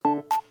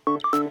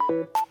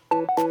Hi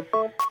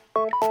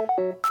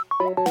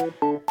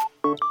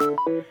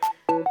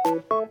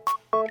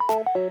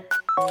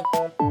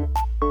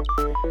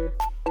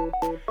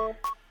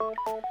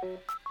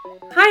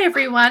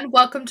everyone,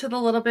 welcome to the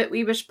Little Bit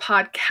Weebish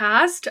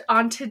podcast.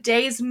 On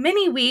today's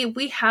mini Weeb,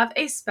 we have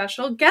a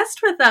special guest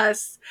with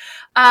us.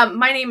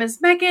 My name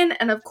is Megan,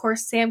 and of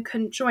course Sam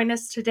couldn't join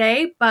us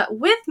today, but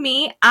with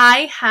me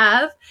I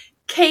have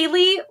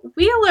Kaylee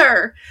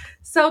Wheeler.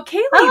 So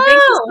Kaylee,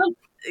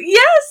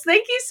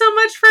 thank you so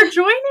much for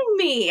joining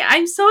me.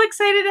 I'm so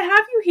excited to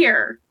have you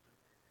here.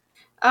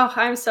 Oh,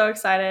 I'm so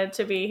excited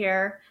to be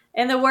here.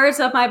 In the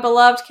words of my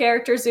beloved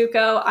character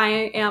Zuko,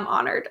 I am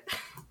honored.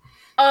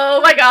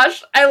 Oh my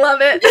gosh, I love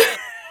it.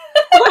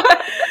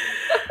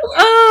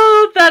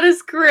 Oh, that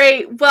is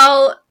great.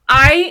 Well,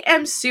 I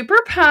am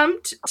super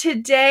pumped.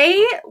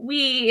 Today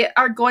we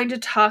are going to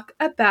talk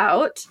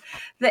about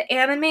the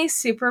anime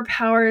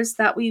superpowers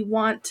that we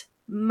want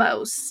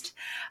most.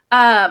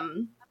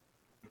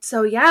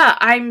 So yeah,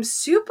 I'm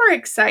super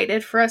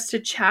excited for us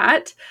to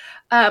chat.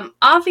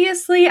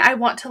 Obviously, I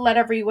want to let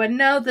everyone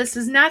know this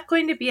is not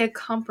going to be a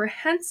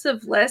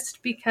comprehensive list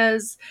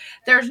because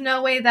there's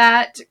no way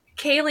that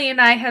Kaylee and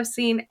I have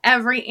seen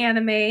every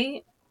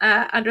anime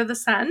under the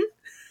sun.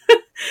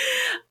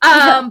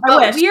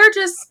 But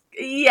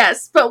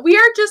we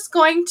are just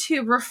going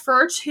to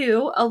refer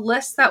to a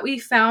list that we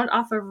found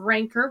off of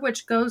Ranker,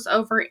 which goes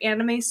over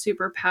anime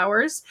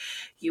superpowers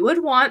you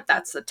would want.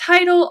 That's the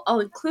title. I'll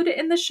include it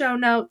in the show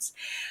notes.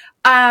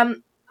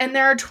 And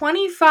there are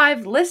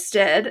 25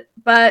 listed,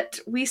 but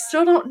we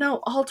still don't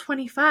know all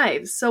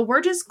 25. So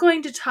we're just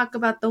going to talk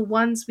about the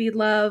ones we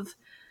love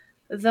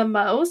the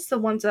most, the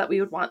ones that we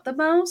would want the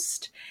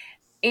most.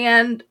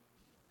 And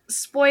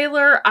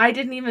spoiler, I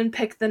didn't even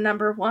pick the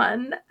number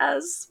one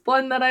as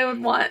one that I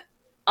would want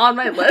on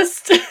my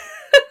list.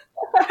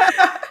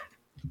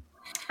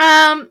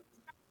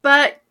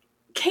 But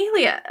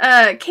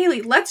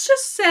Kaylee, let's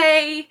just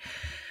say,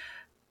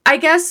 I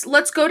guess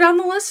let's go down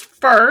the list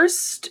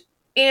first.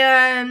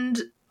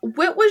 And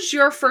what was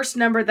your first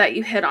number that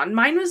you hit on?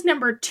 Mine was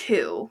number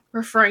 2,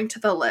 referring to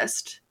the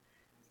list.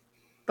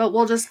 But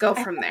we'll just go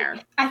from there.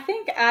 I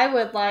think I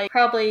would like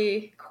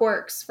probably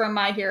Quirks from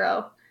My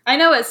Hero. I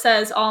know it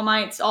says All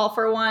Might's all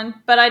for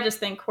one, but I just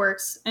think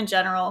Quirks in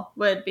general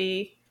would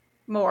be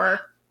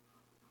more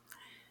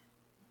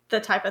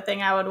the type of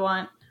thing I would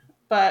want.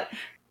 But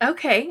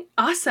okay,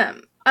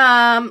 awesome.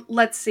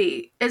 Let's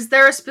see. Is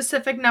there a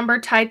specific number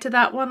tied to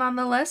that one on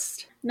the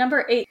list?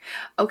 Number 8.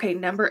 Okay,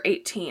 number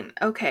 18.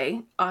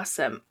 Okay,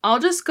 awesome. I'll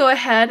just go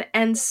ahead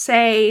and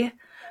say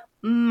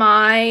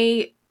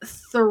my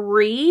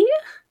 3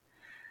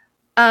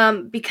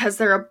 because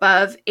they're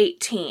above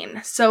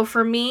 18. So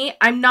for me,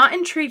 I'm not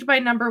intrigued by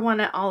number 1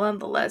 at all on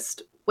the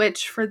list,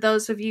 which for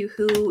those of you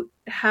who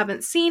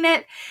haven't seen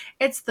it,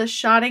 it's the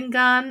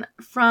Sharingan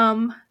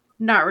from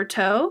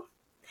Naruto.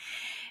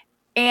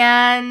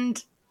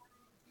 And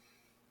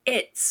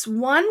it's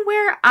one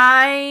where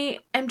I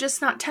am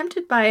just not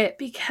tempted by it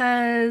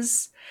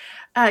because,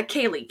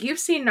 Kaylee, you've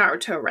seen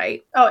Naruto,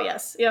 right? Oh,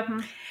 yes. Yep.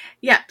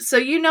 Yeah, so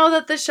you know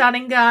that the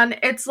Sharingan,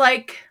 it's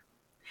like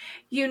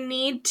you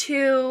need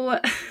to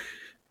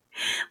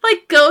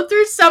like go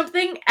through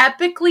something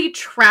epically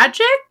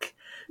tragic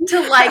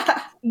to like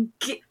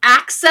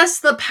access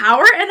the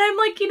power. And I'm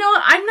like, you know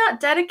what? I'm not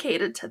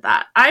dedicated to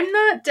that. I'm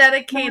not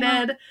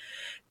dedicated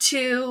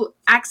to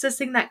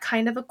accessing that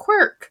kind of a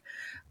quirk.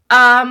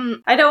 I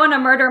don't want to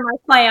murder my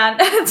plan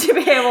to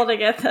be able to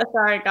get the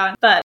Sharingan,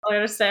 but I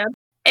understand.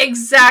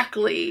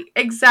 Exactly.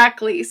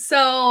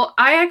 So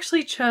I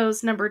actually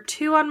chose number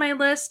 2 on my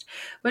list,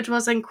 which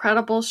was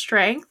Incredible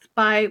Strength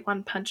by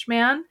One Punch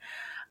Man.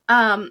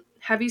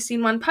 Have you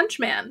seen One Punch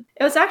Man?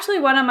 It was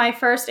actually one of my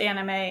first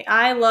anime.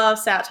 I love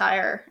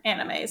satire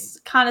animes.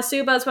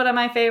 Konosuba is one of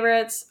my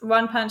favorites.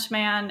 One Punch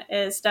Man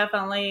is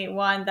definitely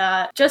one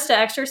that just to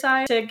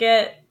exercise,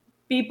 to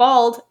be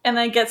bald and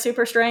then get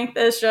super strength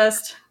is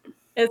just...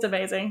 It's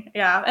amazing.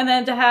 Yeah. And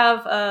then to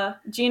have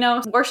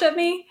Gino worship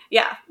me,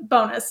 yeah,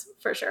 bonus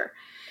for sure.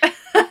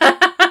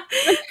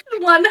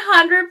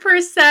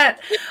 100%.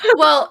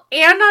 Well,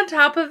 and on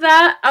top of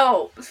that,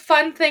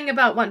 fun thing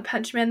about One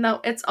Punch Man,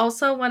 though, it's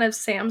also one of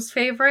Sam's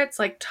favorites,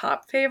 like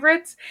top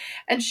favorites.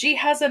 And she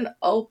has an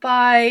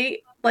Oppai,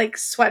 like,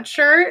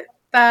 sweatshirt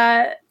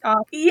that,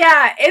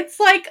 yeah, it's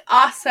like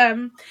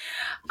awesome.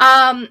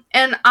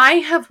 And I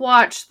have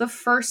watched the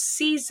first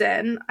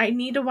season. I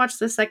need to watch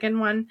the second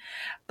one,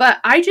 but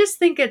I just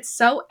think it's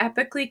so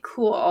epically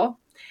cool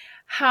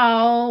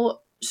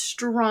how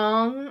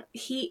strong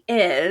he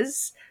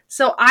is.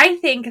 So I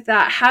think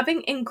that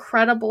having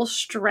incredible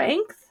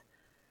strength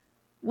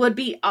would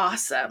be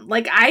awesome.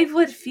 Like, I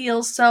would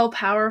feel so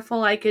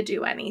powerful I could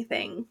do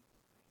anything,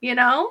 you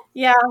know?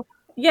 Yeah,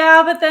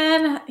 but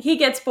then he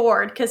gets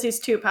bored because he's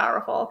too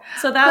powerful.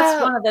 So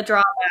that's one of the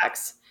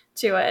drawbacks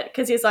to it.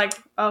 Because he's like,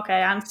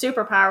 okay, I'm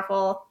super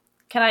powerful.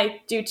 Can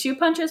I do 2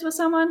 punches with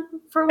someone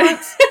for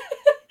once?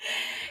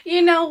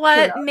 You know Who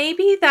what? knows?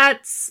 Maybe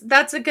that's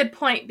a good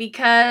point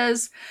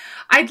because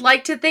I'd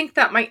like to think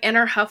that my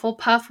inner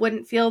Hufflepuff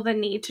wouldn't feel the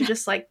need to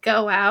just like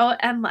go out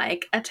and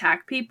like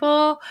attack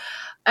people.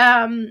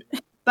 Um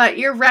but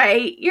you're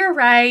right. You're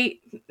right.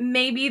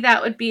 Maybe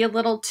that would be a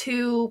little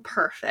too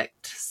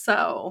perfect.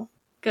 So,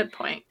 good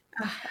point.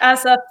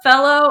 As a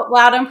fellow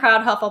loud and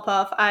proud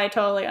Hufflepuff, I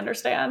totally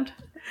understand.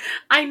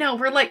 I know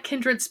we're like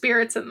kindred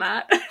spirits in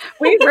that.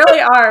 We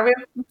really are.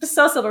 We're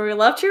so similar. We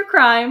love true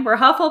crime. We're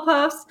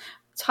Hufflepuffs.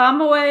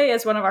 Tom Away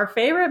is one of our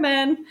favorite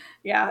men.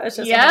 Yeah, it's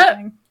just a whole Yep.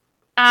 thing.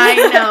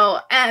 I know.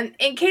 And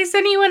in case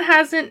anyone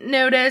hasn't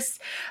noticed,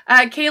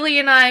 Kaylee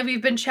and I,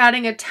 we've been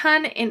chatting a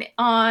ton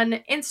on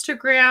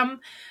Instagram.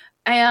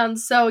 And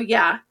so,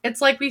 yeah,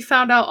 it's like we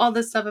found out all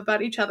this stuff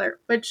about each other,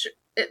 which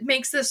it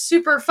makes this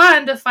super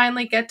fun to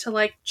finally get to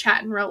like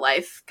chat in real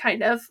life,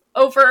 kind of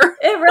over,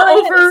 It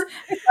really is. over.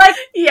 It's like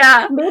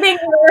Yeah, meeting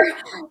your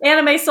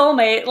anime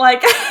soulmate,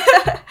 like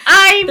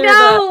I through the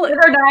know.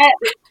 internet.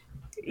 It's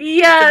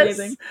Yes.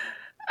 amazing.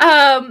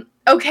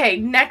 Okay,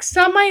 next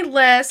on my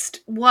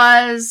list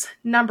was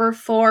number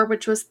 4,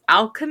 which was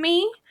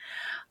alchemy.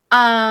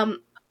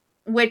 Um,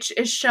 which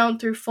is shown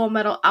through Full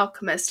Metal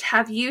Alchemist.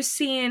 Have you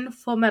seen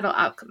Full Metal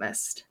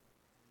Alchemist?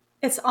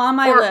 It's on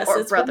my list. Or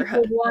It's one of the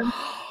Brotherhood? ones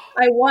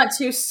I want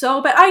to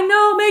so bad. I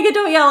know, Megan,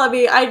 don't yell at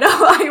me. I know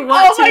I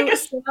want Oh my to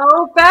gosh.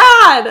 so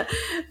bad.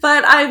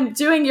 But I'm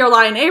doing Your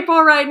Lie in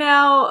April right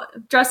now.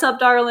 Dress up,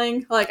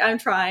 darling. Like, I'm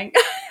trying.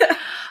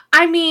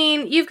 I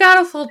mean, you've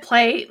got a full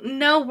plate.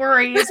 No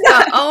worries.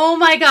 But oh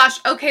my gosh.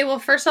 Okay, well,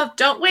 first off,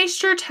 don't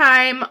waste your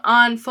time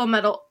on Full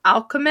Metal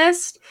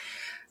Alchemist.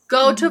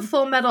 Go to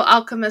Full Metal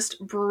Alchemist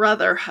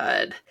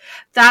Brotherhood.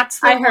 That's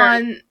the I heard.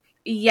 one.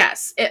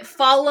 Yes, it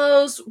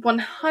follows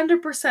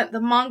 100% the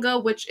manga,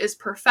 which is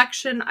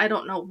perfection. I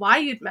don't know why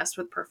you'd mess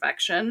with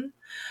perfection.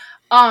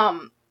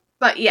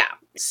 But yeah.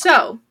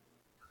 So,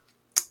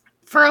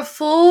 for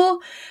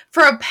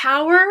a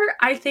power,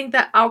 I think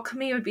that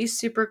alchemy would be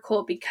super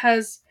cool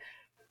because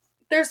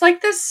there's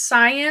like this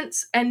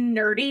science and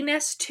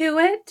nerdiness to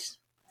it,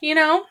 you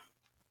know?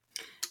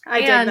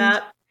 I dig And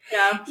that.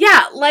 Yeah.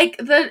 yeah, like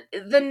the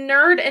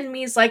nerd in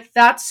me is like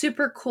that's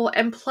super cool,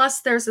 and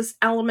plus there's this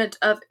element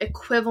of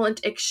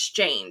equivalent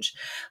exchange.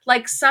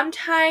 Like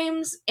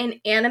sometimes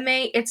in anime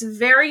it's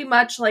very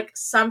much like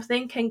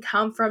something can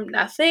come from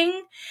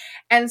nothing,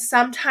 and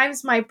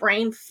sometimes my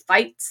brain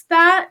fights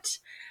that.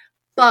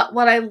 But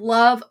what I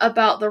love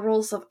about the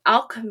rules of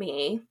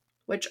alchemy,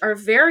 which are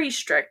very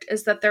strict,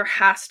 is that there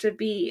has to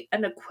be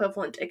an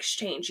equivalent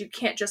exchange. You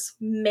can't just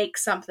make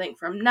something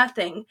from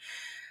nothing.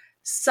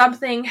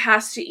 Something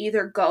has to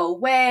either go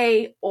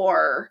away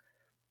or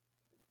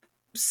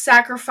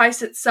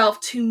sacrifice itself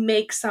to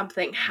make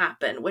something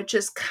happen, which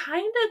is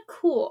kind of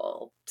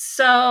cool.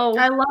 So,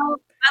 I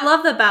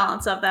love the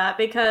balance of that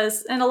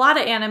because in a lot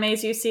of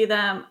animes you see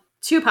them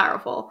too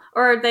powerful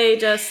or they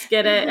just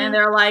get it and mhm.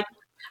 they're like,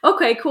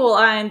 okay, cool,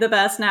 I'm the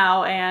best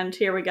now and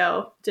here we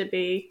go to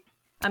be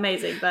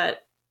amazing.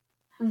 But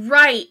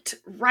Right,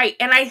 right.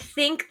 And I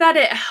think that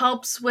it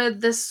helps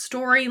with the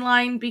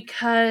storyline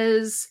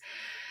because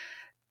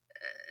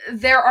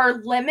there are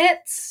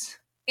limits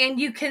and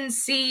you can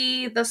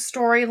see the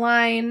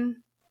storyline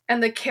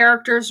and the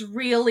characters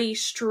really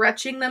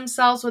stretching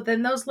themselves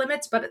within those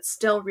limits, but it's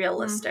still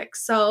realistic.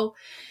 So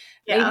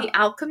yeah. maybe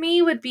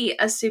alchemy would be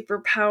a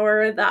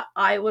superpower that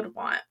I would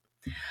want.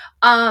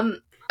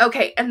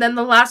 Okay, and then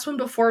the last one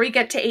before we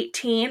get to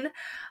 18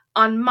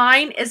 on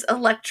mine is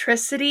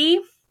electricity,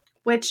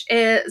 which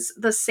is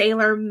the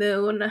Sailor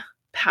Moon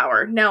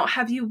power. Now,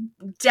 have you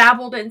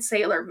dabbled in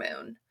Sailor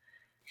Moon?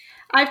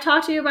 I've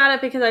talked to you about it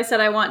because I said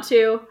I want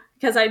to,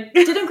 because I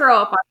didn't grow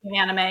up watching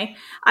anime.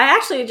 I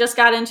actually just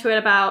got into it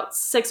about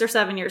 6 or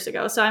 7 years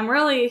ago, so I'm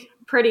really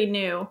pretty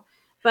new.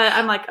 But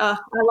I'm like, I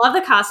love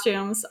the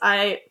costumes.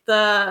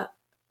 The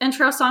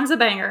intro song's a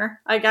banger.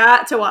 I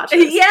got to watch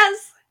this.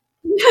 Yes.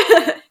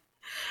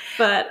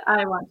 But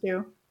I want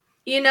to.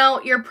 You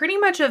know, you're pretty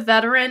much a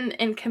veteran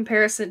in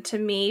comparison to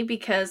me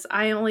because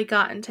I only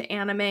got into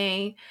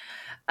anime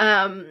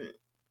um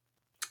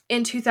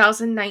in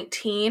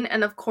 2019,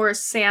 and of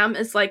course Sam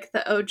is like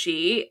the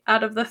OG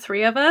out of the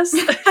three of us.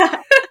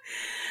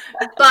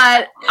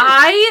 But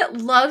I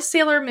love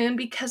Sailor Moon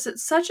because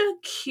it's such a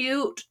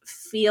cute,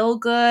 feel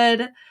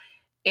good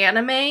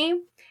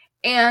anime,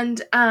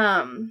 and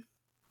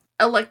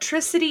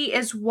electricity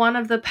is one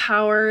of the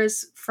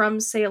powers from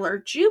Sailor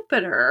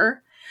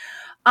Jupiter.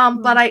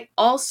 But I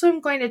also am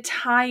going to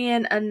tie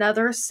in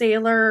another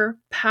Sailor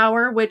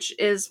power, which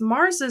is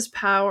Mars's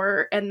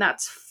power, and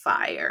that's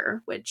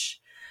fire, which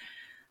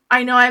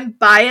I know I'm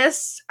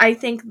biased. I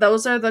think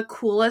those are the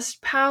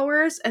coolest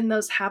powers, and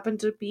those happen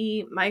to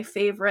be my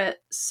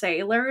favorite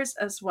sailors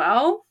as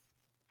well.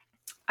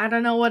 I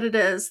don't know what it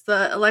is,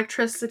 the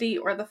electricity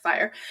or the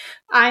fire.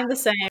 I'm the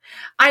same.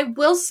 I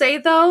will say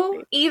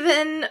though,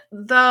 even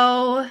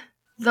though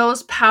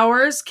those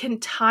powers can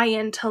tie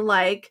into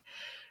like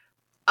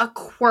a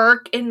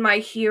quirk in my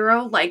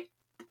hero, like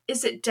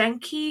is it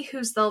Denki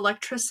who's the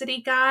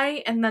electricity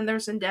guy, and then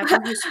there's Endeavor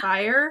who's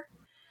fire?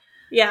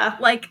 Yeah.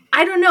 Like,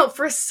 I don't know,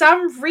 for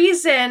some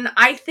reason,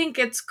 I think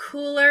it's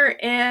cooler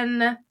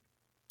in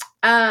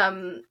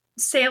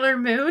Sailor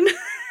Moon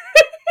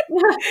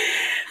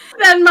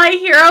than My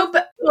Hero,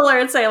 but Cooler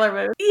in Sailor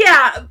Moon.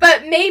 yeah,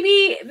 but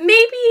maybe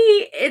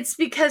it's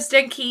because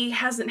Denki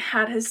hasn't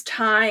had his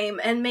time,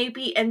 and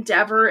maybe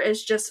Endeavor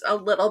is just a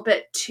little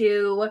bit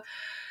too.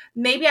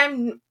 Maybe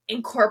I'm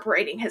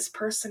incorporating his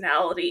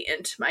personality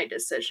into my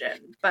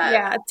decision, but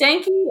Yeah,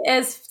 Denki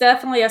is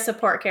definitely a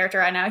support character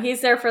right now.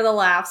 He's there for the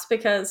laughs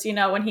because, you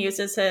know, when he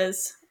uses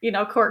his, you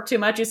know, quirk too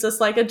much, he's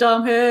just like a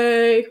dumb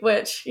hey,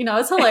 which, you know,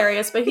 is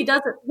hilarious, but he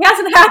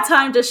hasn't had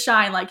time to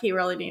shine like he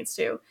really needs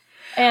to.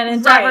 And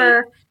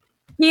Endeavor,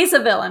 he's a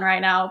villain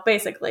right now,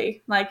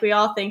 basically. Like, we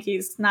all think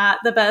he's not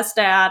the best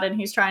dad and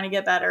he's trying to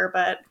get better,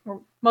 but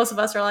most of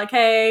us are like,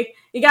 hey,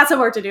 you got some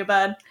work to do,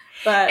 bud.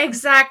 But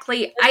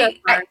exactly.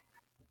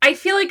 I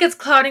feel like it's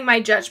clouding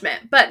my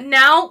judgment. But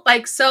now,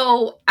 like,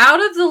 so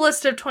out of the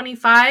list of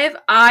 25,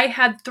 I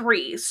had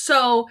 3.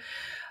 So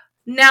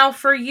now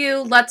for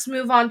you, let's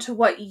move on to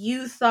what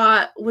you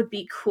thought would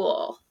be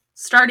cool.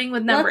 Starting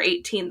with number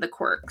 18, the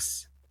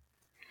quirks.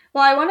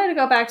 Well, I wanted to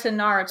go back to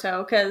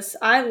Naruto because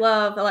I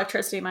love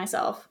electricity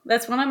myself.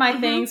 That's one of my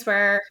things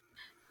where,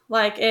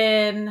 like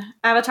in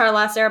Avatar: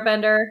 Last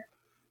Airbender,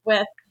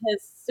 with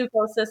his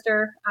Zuko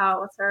sister,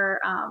 what's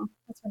her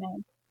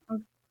name?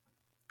 I'm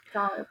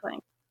drawing a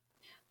blank.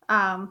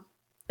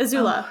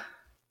 Azula.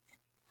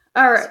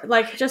 Or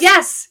like just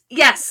yes.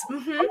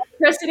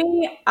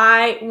 electricity.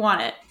 I want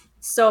it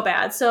so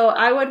bad. So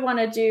I would want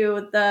to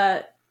do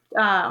the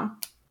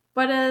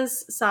what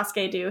does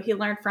Sasuke do? He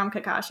learned from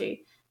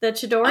Kakashi. The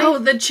Chidori. Oh,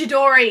 the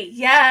Chidori.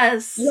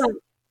 Yes. Yeah.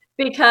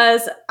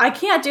 Because I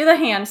can't do the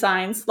hand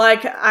signs.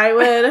 Like, I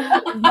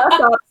would mess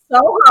up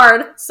so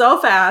hard, so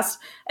fast.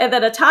 And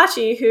then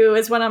Itachi, who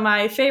is one of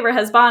my favorite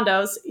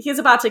husbandos, he's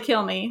about to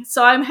kill me.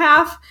 So I'm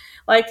half,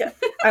 like,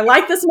 I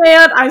like this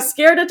man. I'm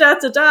scared to death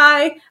to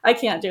die. I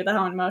can't do the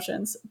hand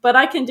motions. But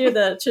I can do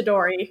the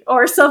Chidori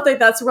or something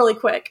that's really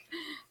quick.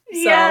 So,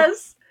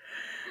 yes.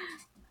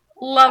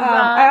 Love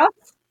that.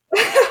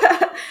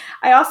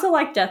 I also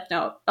like Death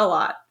Note a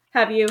lot.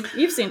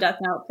 You've seen Death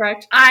Note,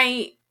 correct?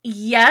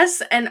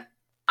 Yes, and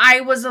I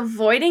was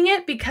avoiding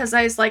it because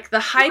I was like, the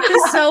hype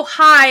is so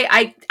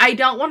high, I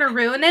don't want to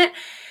ruin it.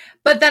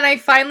 But then I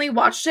finally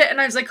watched it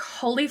and I was like,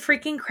 holy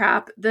freaking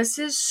crap, this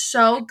is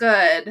so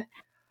good.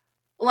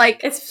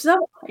 Like, it's so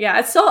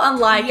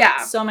unlike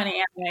so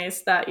many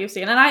animes that you've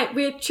seen. And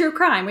we true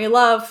crime. We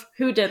love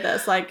who did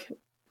this. Like,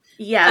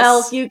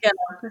 yes. you get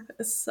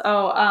it.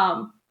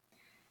 So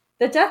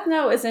the Death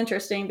Note is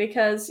interesting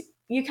because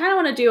you kind of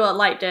want to do what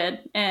Light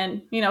did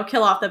and, you know,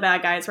 kill off the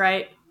bad guys,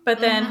 right? But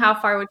then how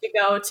far would you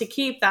go to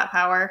keep that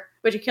power?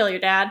 Would you kill your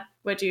dad?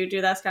 Would you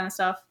do that kind of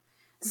stuff?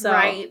 So,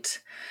 right.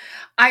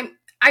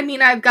 I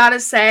mean, I've got to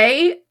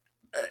say,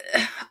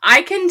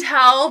 I can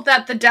tell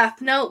that the Death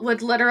Note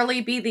would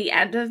literally be the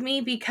end of me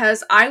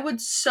because I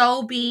would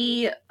so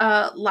be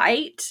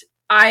Light.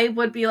 I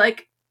would be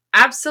like,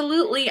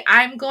 absolutely,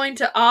 I'm going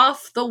to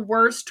off the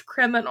worst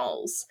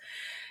criminals,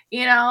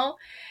 you know?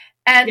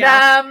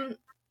 And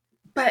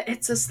but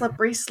it's a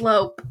slippery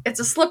slope.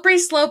 It's a slippery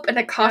slope and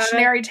a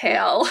cautionary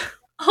tale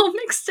all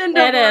mixed into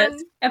one. It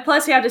is. And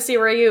plus you have to see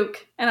Ryuk.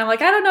 And I'm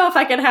like, I don't know if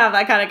I can have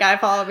that kind of guy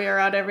follow me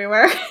around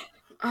everywhere.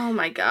 Oh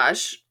my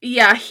gosh.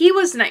 Yeah, he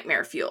was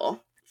nightmare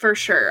fuel. For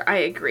sure. I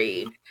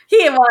agree.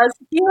 He was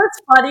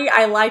funny.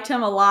 I liked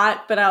him a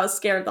lot, but I was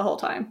scared the whole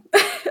time.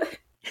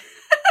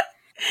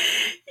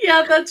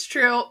 Yeah, that's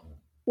true.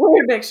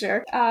 Weird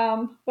mixture.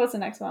 What's the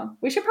next one?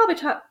 We should probably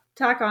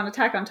talk on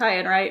Attack on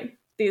Titan, right?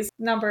 These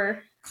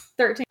number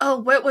 13. Oh,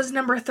 what was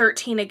number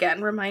 13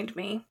 again? Remind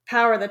me.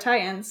 Power of the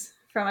Titans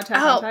from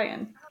Attack on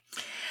Titan.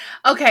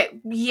 Okay,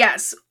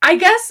 yes. I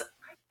guess,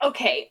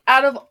 okay,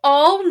 out of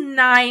all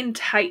 9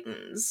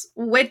 Titans,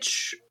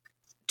 which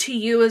to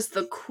you is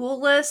the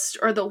coolest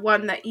or the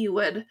one that you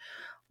would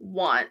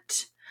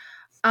want?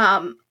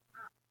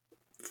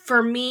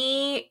 For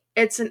me,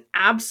 it's an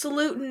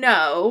absolute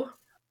no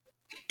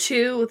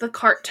to the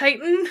Cart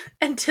Titan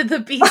and to the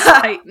Beast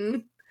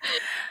Titan.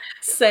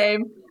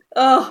 Same.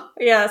 Oh,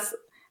 yes.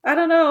 I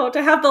don't know.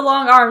 To have the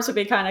long arms would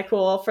be kind of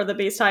cool for the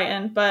Beast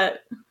Titan, but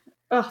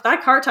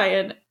that Cart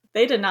Titan,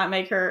 they did not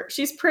make her.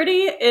 She's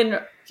pretty in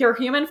her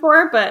human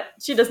form, but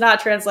she does not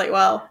translate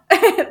well.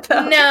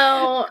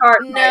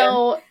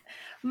 No.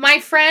 My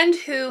friend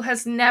who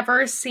has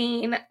never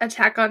seen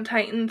Attack on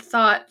Titan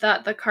thought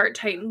that the Cart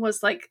Titan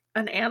was like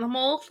an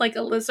animal, like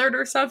a lizard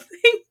or something.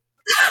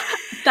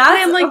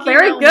 That's like, a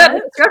very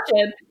good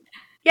description.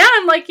 Yeah,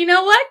 I'm like, you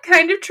know what?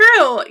 Kind of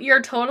true.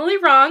 You're totally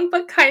wrong,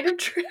 but kind of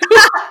true.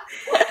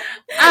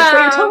 So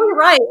you're totally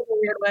right in a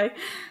weird way.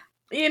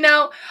 You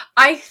know,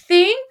 I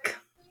think,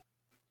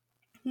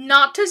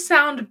 not to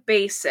sound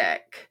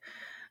basic,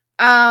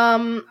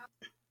 I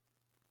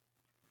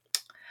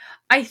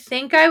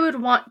think I would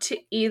want to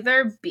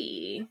either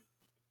be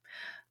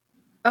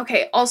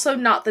Okay, also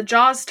not the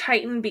Jaws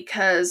Titan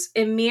because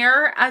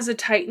Ymir as a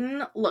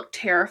Titan looked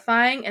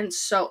terrifying and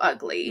so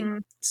ugly.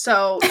 Mm.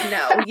 So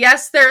no.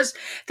 Yes, there's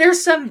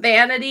some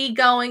vanity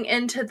going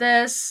into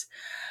this.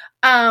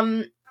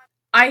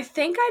 I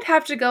think I'd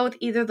have to go with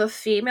either the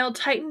female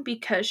Titan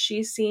because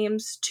she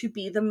seems to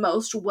be the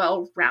most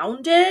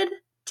well-rounded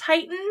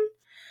Titan.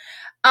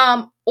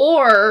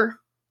 Or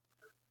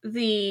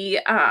the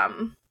I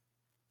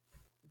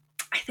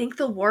think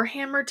the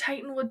Warhammer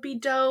Titan would be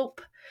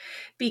dope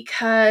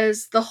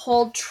because the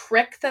whole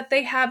trick that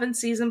they have in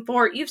season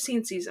 4, you've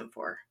seen season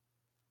 4. Right?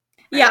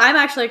 Yeah, I'm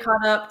actually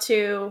caught up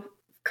to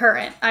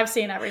current. I've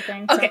seen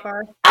everything so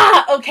far.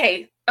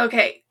 Okay.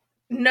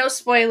 No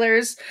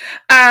spoilers.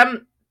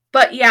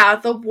 But yeah,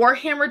 the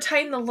Warhammer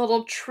Titan, the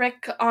little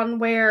trick on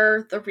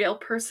where the real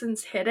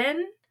person's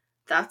hidden,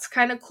 that's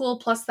kind of cool.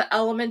 Plus the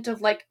element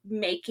of like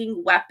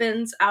making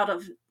weapons out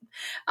of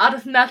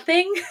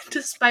nothing,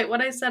 despite what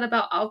I said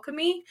about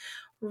alchemy,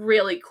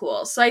 really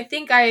cool. So I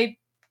think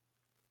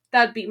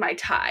that'd be my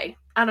tie.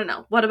 I don't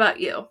know. What about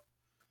you?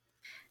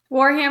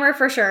 Warhammer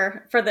for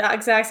sure, for the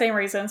exact same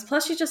reasons.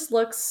 Plus, she just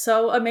looks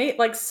so amazing,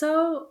 like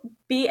so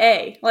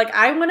BA. Like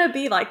I want to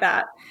be like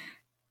that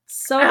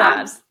so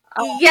bad.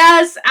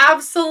 Yes,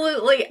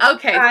 absolutely.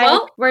 Okay,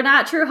 well, we're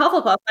not true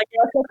Hufflepuff. Like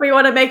if we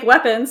want to make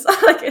weapons,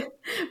 like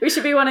we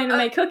should be wanting to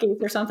make cookies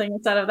or something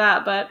instead of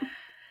that. But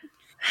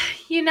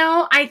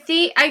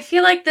I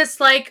feel like this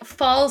like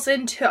falls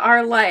into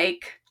our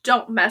like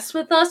don't mess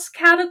with us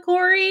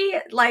category.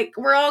 Like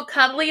we're all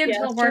cuddly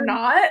until we're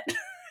not.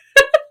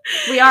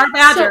 We are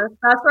Badger. So,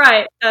 that's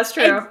right. That's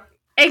true.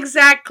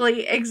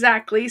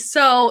 Exactly.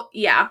 So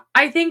yeah,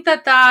 I think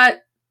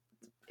that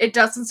it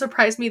doesn't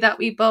surprise me that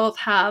we both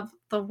have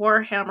the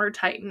Warhammer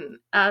Titan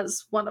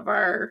as one of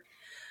our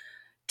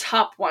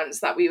top ones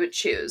that we would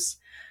choose.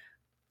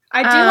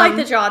 I do like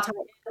the Jaw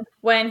Titan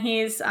when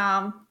he's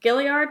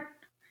Gilliard.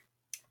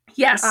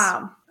 Yes.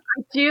 I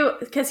do,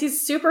 because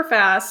he's super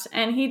fast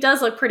and he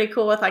does look pretty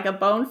cool with like a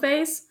bone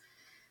face.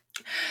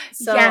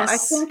 So yes. I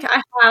think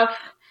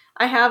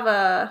I have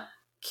a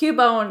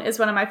Cubone is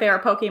one of my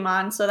favorite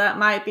Pokemon, so that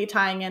might be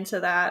tying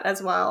into that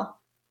as well.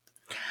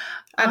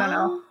 I don't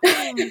know.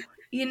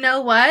 You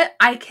know what?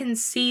 I can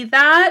see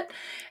that.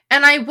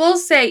 And I will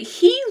say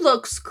he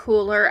looks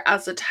cooler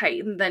as a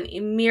Titan than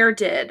Ymir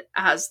did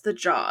as the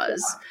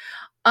Jaws.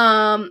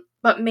 Yeah.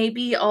 But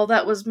maybe all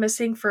that was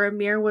missing for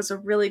Ymir was a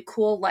really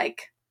cool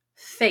like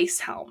face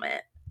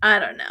helmet. I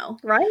don't know.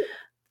 Right?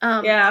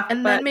 Yeah.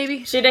 And then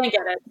maybe she didn't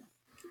get it.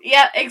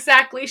 Yeah,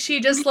 exactly. She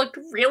just looked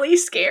really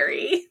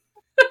scary.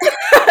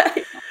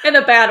 In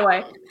a bad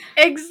way.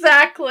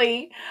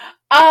 Exactly.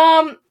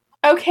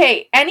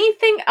 Okay,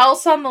 anything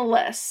else on the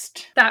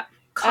list that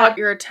caught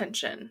your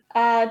attention?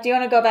 Do you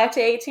want to go back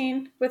to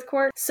 18 with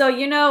Quirk? So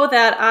you know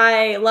that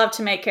I love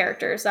to make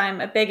characters.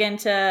 I'm big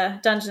into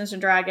Dungeons and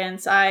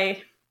Dragons.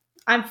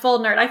 I'm full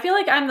nerd. I feel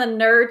like I'm the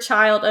nerd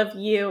child of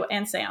you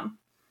and Sam.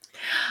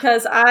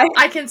 Because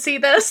I can see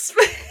this.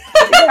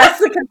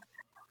 Yes,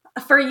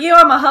 for you,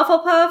 I'm a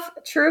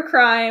Hufflepuff, true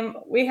crime.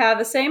 We have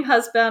the same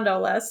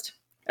husbando list.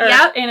 Or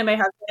anime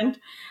husband.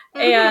 Mm-hmm.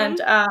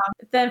 And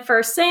then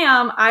for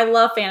Sam, I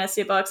love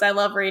fantasy books. I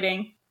love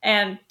reading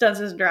and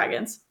Dungeons and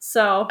Dragons.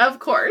 So of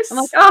course, I'm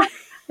like, oh,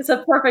 it's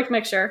a perfect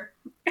mixture.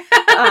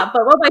 But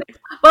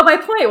what my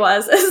point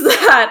was is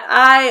that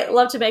I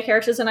love to make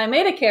characters, and I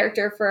made a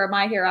character for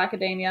My Hero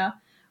Academia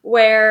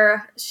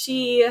where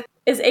she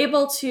is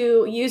able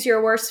to use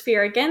your worst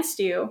fear against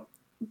you,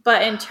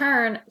 but in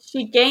turn,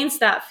 she gains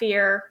that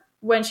fear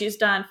when she's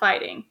done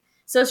fighting.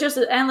 So it's just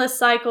an endless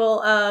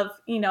cycle of,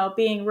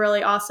 being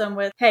really awesome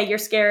with, hey, you're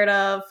scared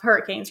of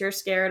hurricanes, you're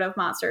scared of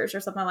monsters or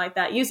something like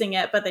that, using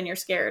it, but then you're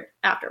scared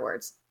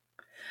afterwards.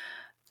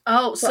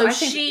 Oh, so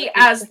she,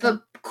 as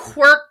the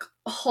quirk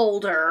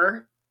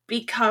holder,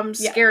 becomes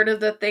scared of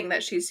the thing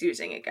that she's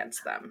using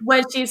against them.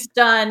 When she's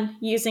done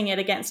using it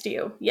against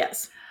you,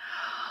 yes.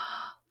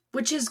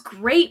 Which is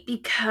great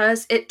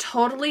because it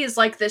totally is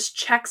like this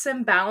checks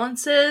and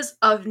balances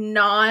of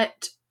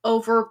not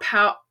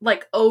overusing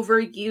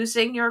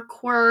your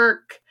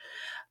quirk,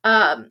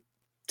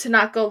 to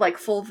not go like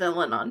full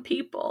villain on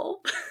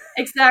people.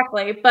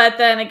 Exactly. But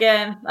then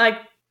again, like,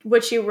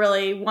 would she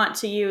really want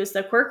to use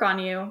the quirk on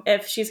you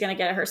if she's going to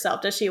get it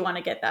herself? Does she want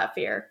to get that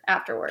fear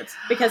afterwards?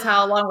 Because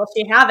how long will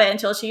she have it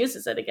until she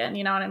uses it again?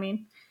 You know what I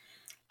mean?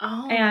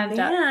 Oh,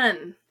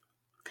 man.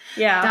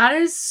 Yeah. That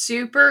is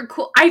super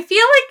cool. I feel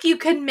like you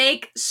could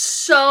make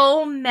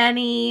so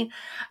many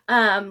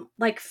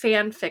like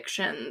fan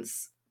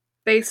fictions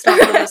based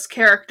off of this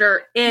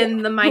character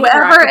in the My Hero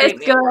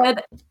Academia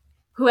world.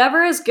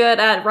 Whoever is good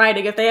at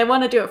writing, if they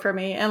want to do it for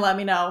me and let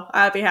me know,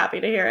 I'd be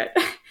happy to hear it.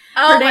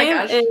 Oh, her name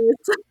is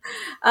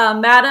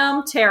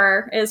Madame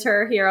Terror is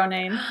her hero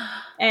name,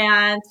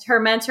 and her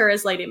mentor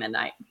is Lady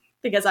Midnight,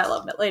 because I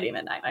love Lady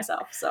Midnight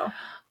myself. So,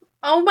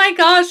 oh my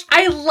gosh,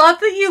 I love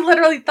that you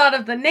literally thought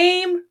of the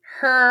name,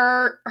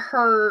 her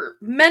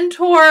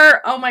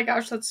mentor. Oh my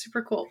gosh, that's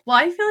super cool. Well,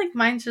 I feel like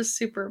mine's just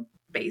super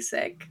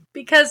basic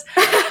because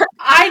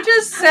I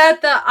just said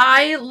that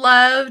I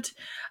loved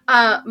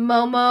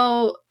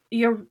Momo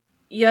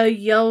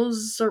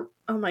Yayoz.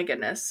 Oh my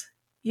goodness.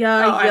 Oh,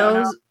 I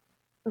don't know.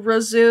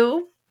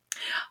 Razu.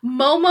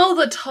 Momo,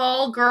 the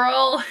tall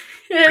girl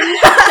in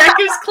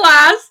Deku's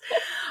class.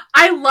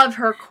 I love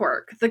her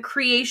quirk, the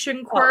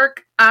creation Oh.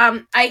 quirk.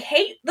 I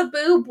hate the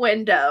boob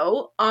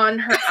window on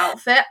her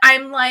outfit.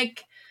 I'm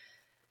like,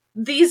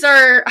 these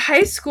are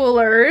high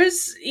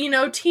schoolers,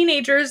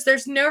 teenagers.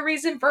 There's no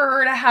reason for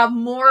her to have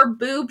more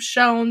boob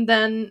shown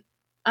than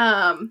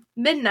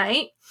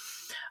Midnight.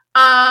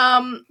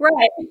 Right.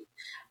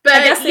 But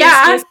I guess the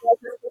yeah. excuse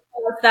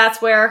is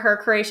that's where her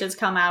creations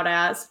come out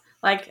as,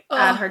 like,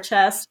 at Ugh. her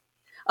chest.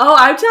 Oh,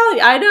 I'm telling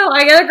you, I know,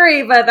 I can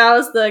agree, but that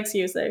was the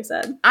excuse they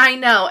said. I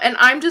know, and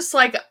I'm just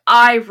like,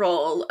 eye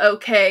roll,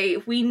 okay?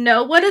 We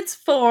know what it's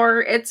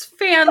for. It's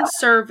fan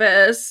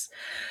service.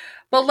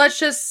 But let's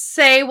just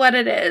say what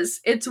it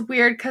is. It's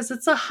weird because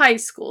it's a high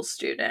school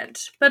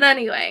student. But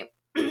anyway,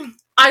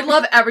 I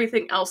love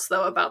everything else,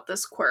 though, about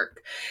this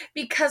quirk.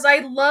 Because I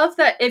love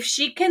that if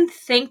she can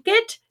think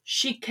it,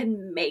 she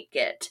can make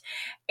it.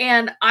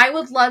 And I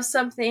would love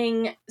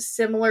something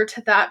similar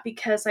to that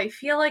because I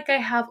feel like I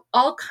have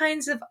all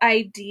kinds of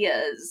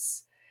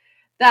ideas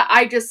that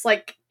I just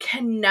like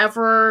can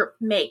never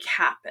make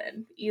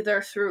happen,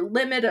 either through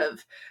limit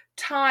of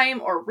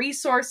time or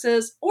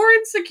resources or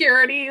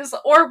insecurities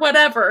or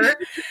whatever.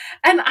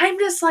 And I'm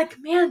just like,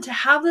 man, to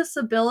have this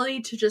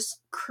ability to just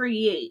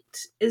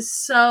create is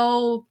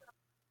so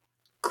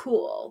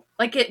cool.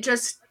 Like it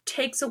just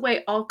takes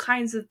away all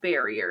kinds of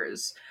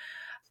barriers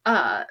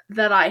that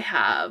I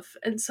have.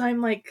 And so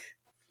I'm like,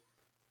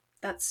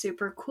 that's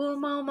super cool,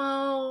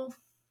 Momo.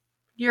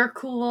 You're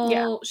cool.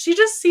 Yeah. She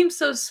just seems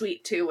so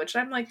sweet too, which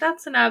I'm like,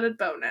 that's an added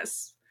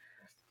bonus.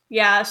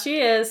 Yeah, she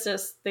is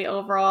just the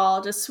overall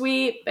just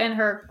sweet, and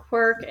her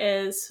quirk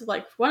is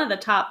like one of the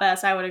top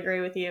best. I would agree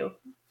with you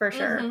for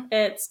sure. Mm-hmm.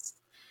 It's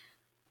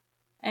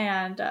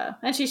and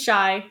she's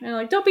shy and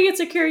like, don't be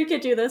insecure, you can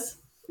do this.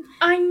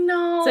 I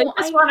know. So you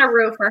just want to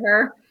root for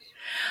her.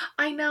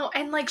 I know.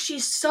 And like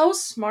she's so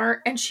smart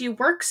and she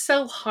works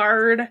so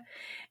hard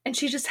and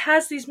she just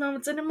has these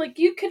moments and I'm like,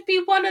 you could be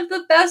one of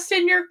the best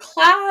in your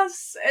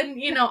class. And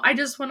I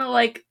just want to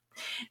like,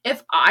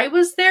 if I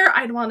was there,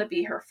 I'd want to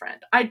be her friend.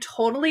 I'd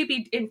totally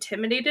be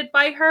intimidated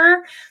by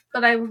her,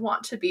 but I would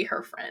want to be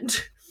her friend.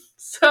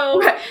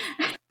 So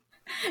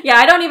yeah,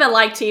 I don't even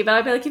like tea, but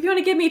I'd be like, if you want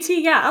to give me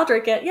tea, yeah, I'll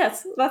drink it.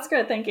 Yes, that's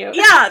good, thank you.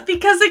 Yeah,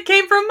 because it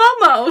came from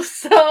Momo.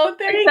 So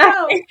there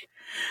exactly.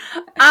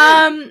 You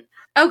go.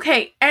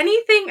 Okay,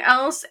 anything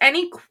else?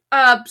 Any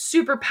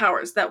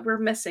superpowers that we're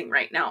missing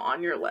right now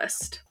on your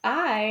list?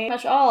 I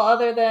much all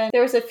other than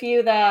there's a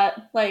few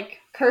that like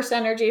cursed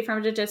energy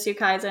from Jujutsu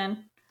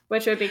Kaisen,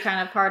 which would be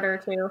kind of harder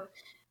to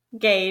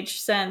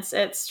gauge since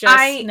it's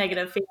just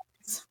negative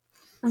feelings.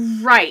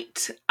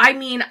 Right. I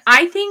mean,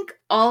 I think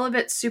all of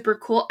it's super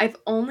cool. I've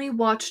only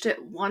watched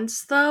it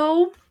once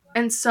though,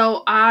 and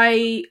so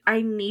I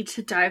need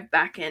to dive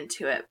back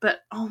into it. But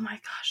oh my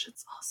gosh,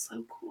 it's all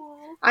so cool.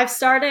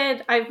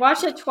 I've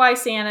watched it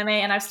twice, the anime,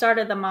 and I've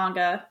started the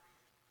manga.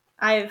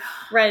 I've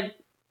read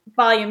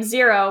volume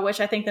 0, which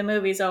I think the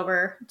movie's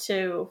over,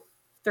 to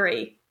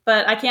 3.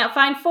 But I can't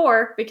find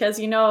 4 because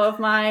of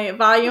my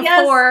volume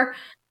 4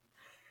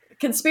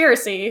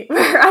 conspiracy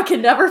where I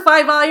can never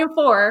find volume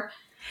 4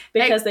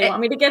 because they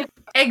want me to get...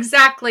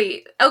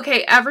 Exactly.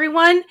 Okay,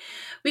 everyone,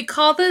 we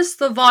call this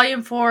the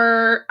volume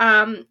 4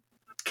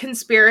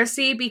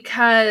 conspiracy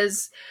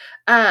because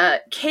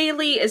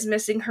Kaylee is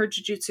missing her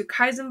Jujutsu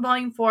Kaisen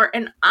volume 4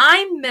 and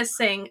I'm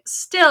missing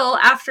still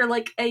after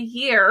like a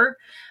year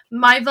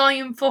my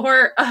volume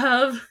 4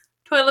 of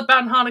Toilet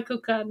Bound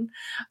Hanako-kun,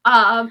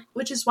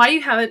 which is why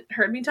you haven't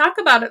heard me talk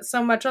about it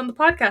so much on the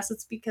podcast.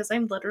 It's because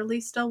I'm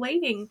literally still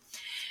waiting.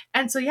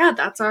 And so yeah,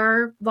 that's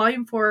our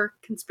volume 4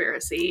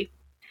 conspiracy.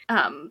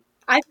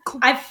 I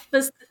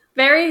was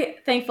very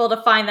thankful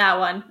to find that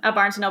one at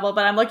Barnes & Noble,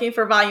 but I'm looking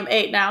for volume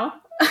 8 now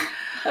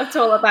of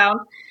Toilet Bound.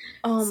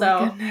 Oh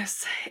my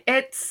goodness.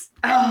 It's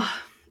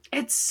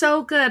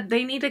so good.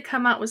 They need to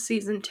come out with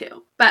season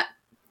 2. But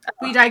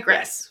we digress.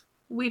 Yes.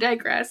 We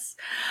digress.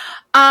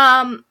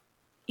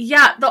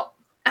 Yeah,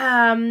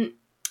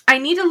 I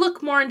need to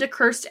look more into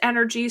cursed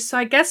energy, so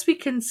I guess we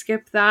can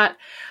skip that.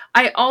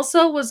 I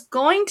also was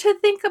going to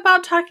think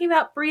about talking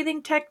about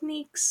breathing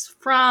techniques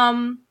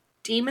from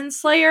Demon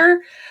Slayer,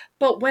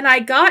 but when I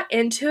got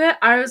into it,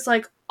 I was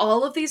like,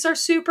 all of these are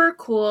super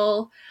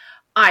cool.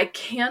 I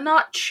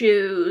cannot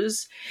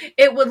choose.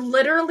 It would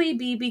literally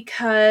be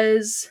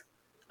because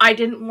I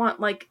didn't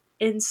want like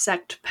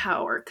insect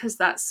power because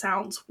that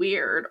sounds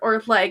weird,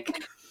 or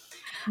like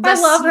I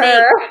love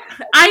her.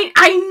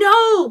 I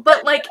know,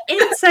 but like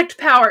insect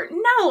power.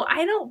 No,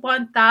 I don't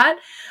want that.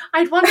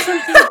 I'd want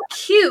something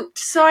cute.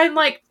 So I'm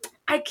like,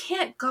 I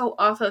can't go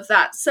off of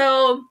that.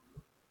 So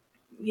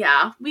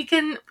yeah, we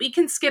can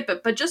skip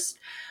it, but just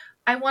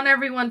I want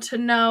everyone to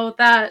know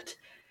that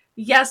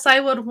yes, I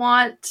would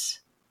want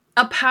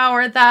a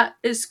power that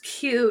is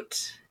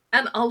cute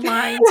and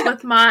aligns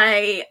with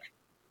my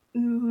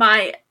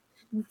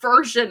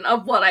version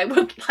of what I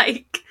would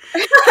like.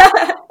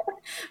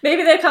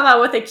 Maybe they come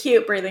out with a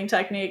cute breathing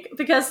technique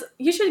because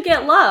you should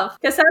get love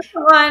because that's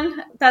the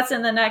one that's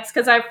in the next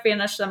because I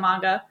finished the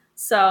manga.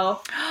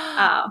 So,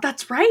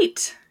 That's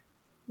right.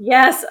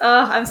 yes,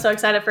 I'm so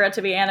excited for it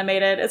to be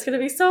animated. It's going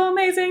to be so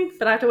amazing,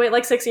 but I have to wait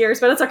like 6 years,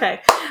 but it's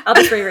okay. I'll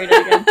just reread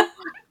it again.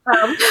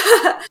 Um,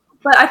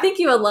 but I think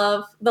you would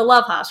love the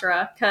Love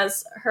Hashira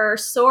because her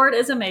sword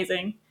is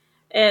amazing.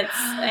 And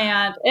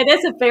it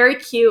is a very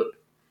cute,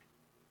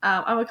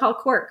 I would call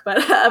quirk, but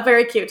a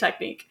very cute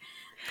technique.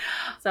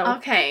 So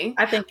Okay.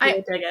 I think you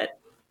would dig it.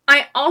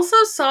 I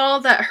also saw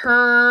that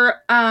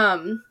her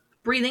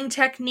breathing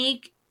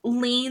technique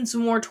leans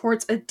more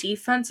towards a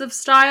defensive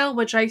style,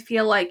 which I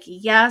feel like,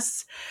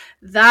 yes,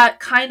 that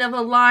kind of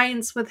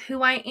aligns with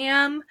who I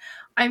am.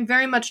 I'm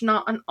very much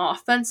not an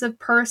offensive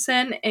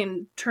person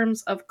in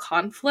terms of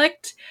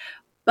conflict,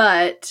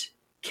 but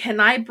can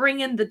I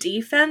bring in the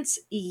defense?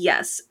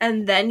 Yes,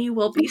 and then you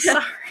will be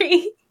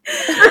sorry.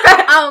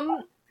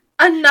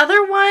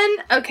 Another one,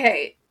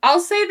 okay, I'll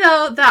say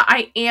though that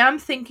I am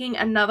thinking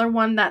another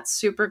one that's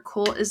super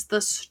cool is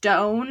the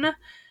stone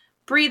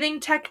breathing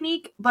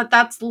technique, but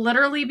that's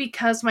literally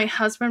because my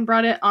husband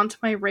brought it onto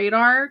my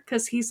radar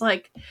because he's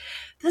like,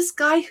 this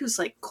guy who's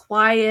like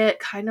quiet,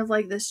 kind of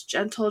like this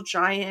gentle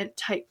giant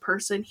type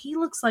person, he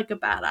looks like a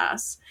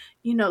badass,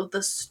 you know,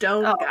 the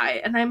stone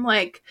guy. And I'm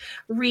like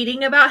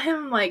reading about him,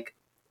 I'm like,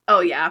 oh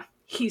yeah,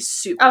 he's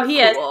super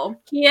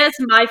cool. He is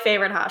my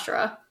favorite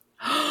Hashira,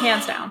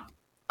 hands down.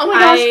 Oh my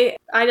gosh.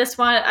 I'm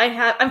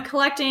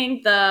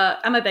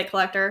a big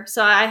collector,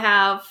 so I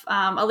have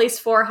at least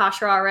 4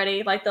 Hashira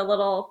already, like the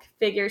little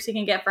figures you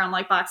can get from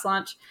like Box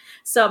Lunch.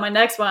 So my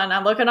next one,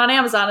 I'm looking on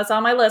Amazon, it's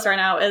on my list right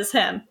now, is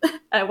him.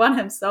 I want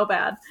him so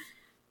bad.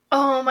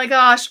 Oh my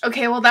gosh.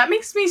 Okay, well that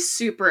makes me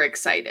super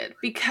excited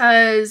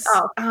because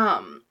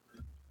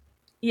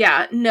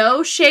yeah,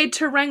 no shade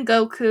to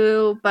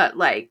Rengoku, but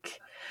like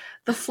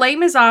the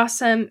flame is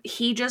awesome.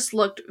 He just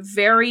looked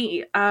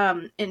very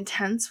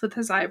intense with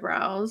his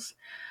eyebrows.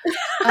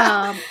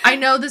 I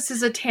know this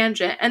is a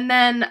tangent. And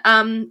then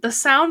the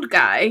sound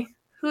guy,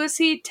 who is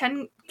he?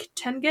 Tengen?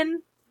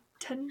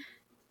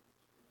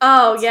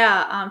 Oh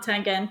yeah,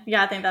 Tengen.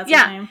 Yeah, I think that's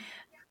his name.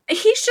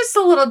 He's just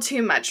a little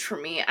too much for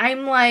me.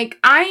 I'm like,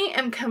 I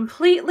am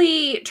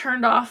completely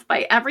turned off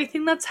by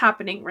everything that's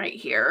happening right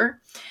here.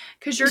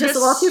 Because you're just a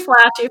little too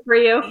flashy for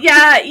you.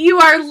 Yeah, you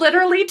are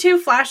literally too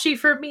flashy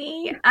for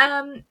me.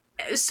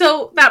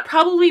 So that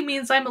probably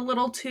means I'm a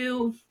little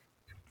too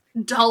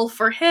dull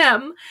for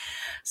him.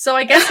 So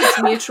I guess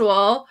it's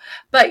mutual.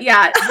 But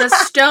yeah, the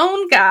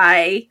stone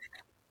guy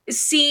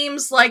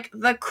seems like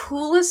the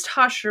coolest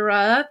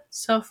Hashira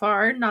so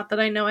far. Not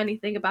that I know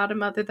anything about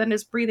him other than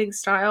his breathing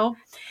style.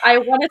 I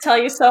want to tell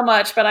you so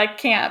much, but I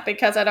can't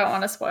because I don't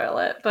want to spoil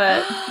it.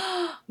 But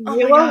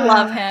you will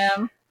love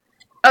him.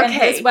 Okay. And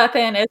his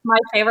weapon is my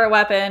favorite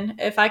weapon.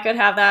 If I could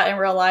have that in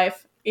real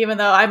life, even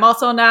though I'm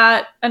also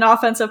not an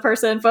offensive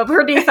person, but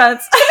for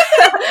defense,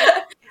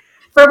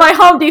 for my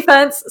home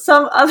defense,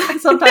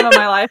 sometime in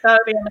my life, that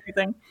would be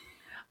amazing.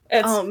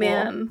 It's cool.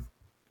 Man.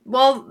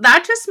 Well,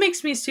 that just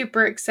makes me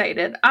super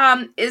excited.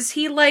 Is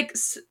he like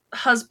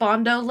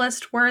husbando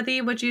list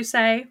worthy, would you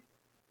say?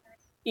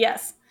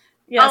 Yes.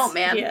 Yes, oh,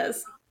 man. He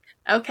is.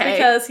 Okay.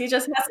 Because he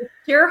just has a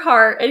pure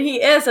heart, and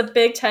he is a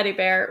big teddy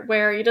bear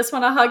where you just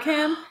want to hug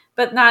him,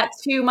 but not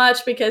too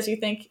much because you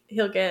think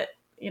he'll get,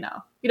 you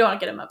don't want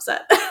to get him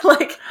upset.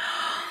 Like,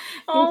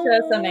 he's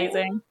just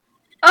amazing.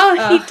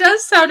 Oh, he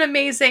does sound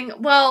amazing.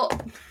 Well,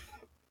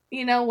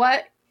 you know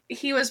what?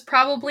 He was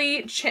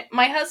probably,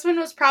 my husband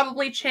was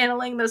probably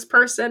channeling this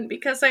person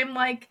because I'm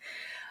like,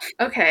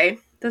 okay,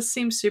 this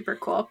seems super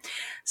cool.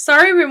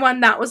 Sorry, everyone,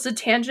 that was a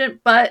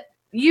tangent, but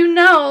you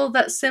know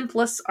that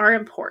simplists are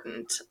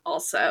important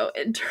also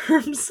in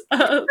terms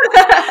of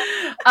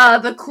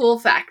the cool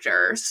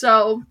factor.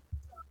 So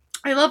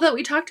I love that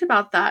we talked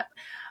about that.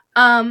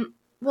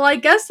 Well, I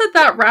guess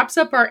that wraps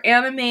up our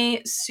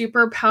anime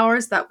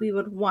superpowers that we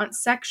would want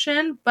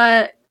section.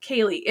 But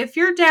Kaylee, if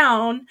you're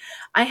down,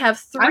 I have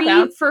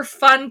 3 for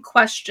fun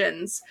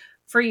questions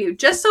for you,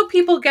 just so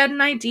people get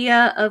an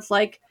idea of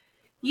like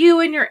you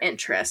and your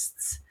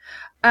interests.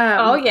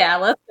 Oh yeah,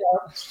 let's go.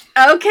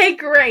 Okay,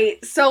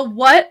 great. So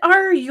what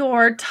are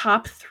your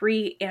top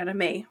 3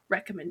 anime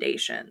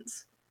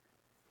recommendations?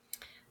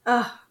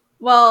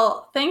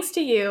 Well, thanks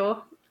to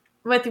you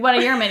with one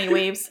of your mini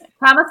weaves,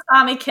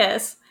 Kamasami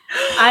Kiss.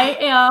 I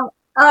am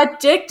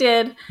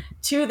addicted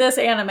to this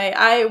anime.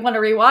 I want to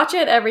rewatch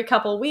it every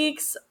couple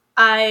weeks.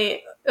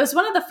 It was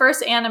one of the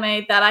first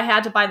anime that I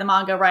had to buy the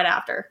manga right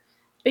after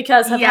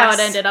because of how it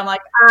ended. I'm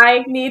like,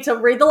 I need to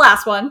read the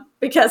last one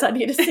because I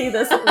need to see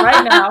this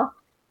right now.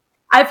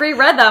 I've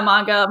reread that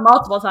manga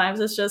multiple times.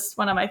 It's just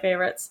one of my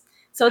favorites.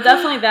 So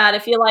definitely that.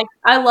 If you like,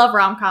 I love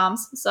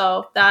rom-coms.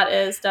 So that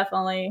is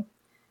definitely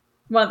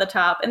one of the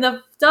top. And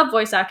the dub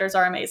voice actors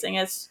are amazing.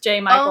 It's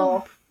J.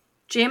 Michael.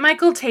 J.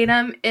 Michael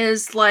Tatum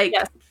is like,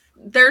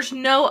 there's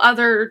no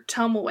other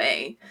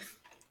Tomoe.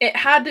 It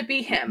had to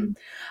be him.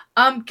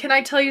 Can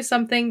I tell you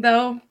something,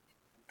 though,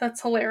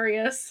 that's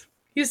hilarious?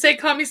 You say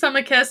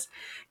Kami-sama Kiss.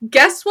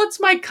 Guess what's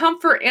my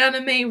comfort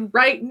anime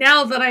right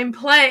now that I'm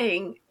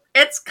playing?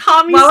 It's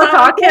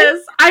Kami-sama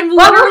Kiss. I'm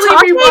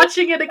literally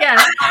rewatching it again.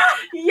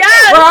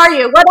 Yes! Where are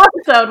you? What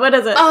episode? What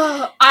is it?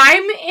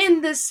 I'm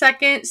in the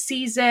second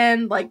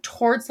season, like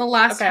towards the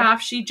last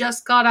half. She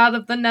just got out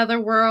of the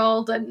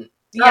netherworld, and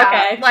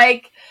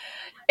like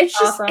it's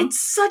just it's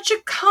such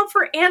a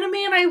comfort anime,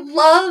 and I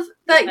love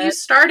that you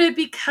started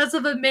because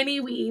of a mini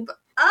weeb.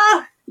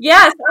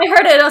 Yes, I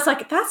heard it. I was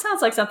like, that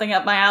sounds like something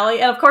up my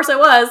alley, and of course it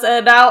was.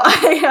 And now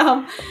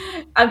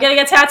I'm getting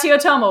a tattoo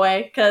of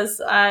Tomoe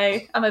because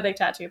I'm a big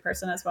tattoo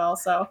person as well.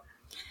 So,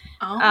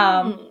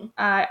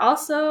 I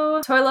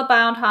also Toilet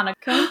Bound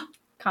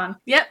Hana-kun.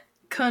 Yep,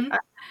 kun.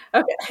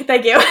 Okay,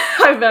 thank you.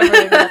 I've been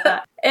really good at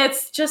that.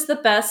 It's just the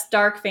best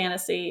dark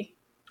fantasy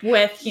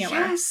with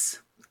humor.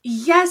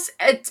 Yes,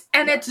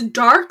 it's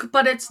dark,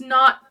 but it's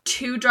not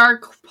too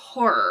dark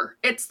horror.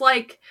 It's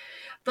like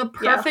the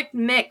perfect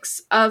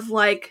mix of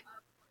like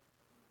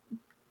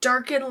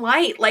dark and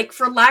light, like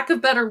for lack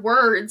of better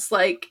words,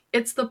 like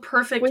it's the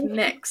perfect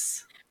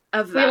mix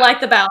of that. We like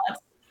the balance.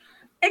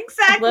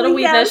 Exactly. Little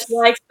Weebish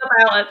likes the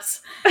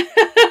balance.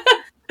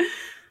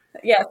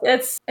 Yes,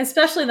 it's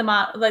especially the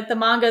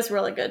manga is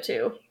really good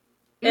too.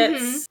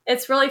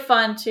 It's really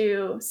fun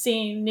to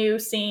see new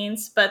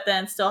scenes, but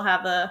then still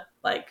have the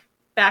like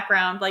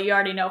background, like you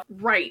already know.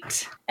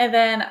 Right. And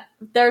then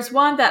there's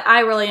one that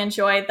I really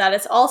enjoyed that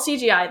it's all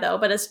CGI though,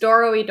 but it's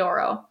Doro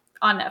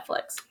on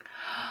Netflix.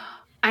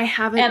 I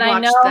haven't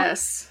watched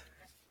this.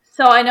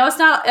 So I know it's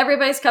not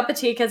everybody's cup of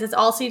tea because it's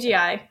all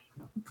CGI,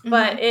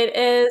 but it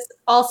is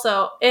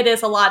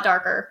a lot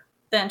darker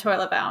than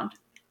Toilet Bound.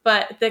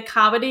 But the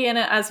comedy in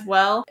it as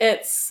well,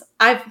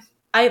 I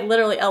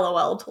literally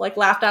LOL'd, like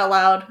laughed out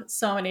loud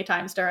so many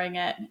times during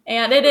it.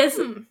 And it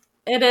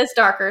is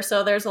darker,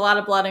 so there's a lot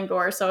of blood and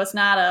gore, so it's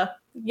not a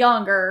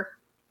younger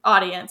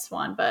audience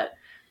one, but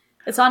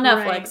it's on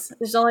Netflix. Right.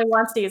 There's only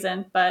one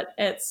season, but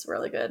it's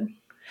really good.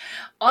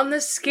 On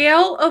the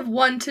scale of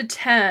 1 to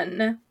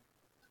 10,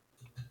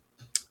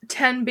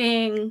 10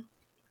 being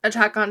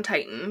Attack on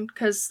Titan,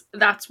 because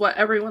that's what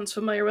everyone's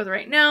familiar with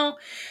right now,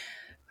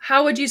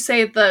 how would you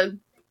say the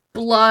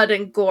blood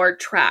and gore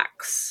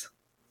tracks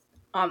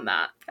on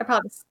that? I'd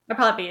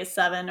probably be a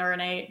 7 or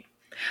an 8.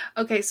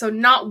 Okay, so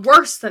not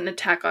worse than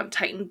Attack on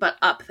Titan, but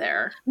up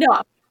there.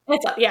 No,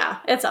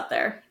 it's up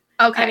there.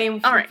 Okay, I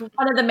mean, all right.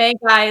 One of the main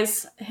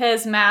guys,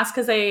 his mask,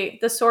 because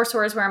the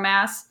sorcerers wear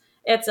masks,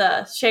 it's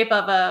a shape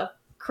of a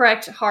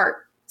correct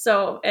heart,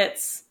 so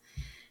it's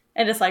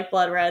like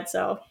blood red,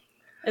 so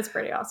it's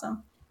pretty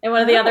awesome. And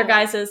one of the other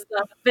guys is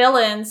the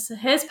villains.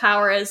 His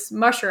power is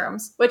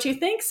mushrooms, which you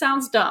think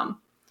sounds dumb,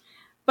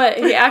 but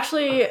he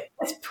actually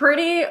it's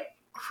pretty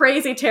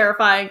crazy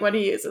terrifying when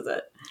he uses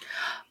it.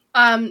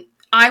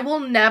 I will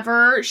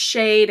never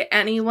shade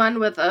anyone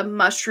with a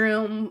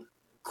mushroom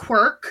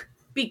quirk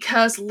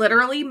because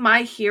literally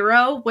my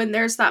hero, when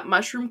there's that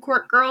mushroom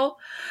quirk girl,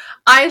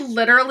 I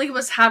literally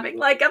was having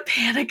like a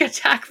panic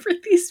attack for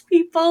these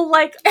people,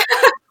 like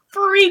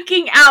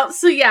freaking out.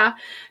 So yeah,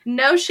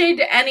 no shade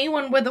to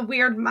anyone with a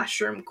weird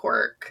mushroom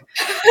quirk.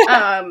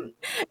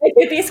 It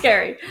could be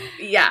scary.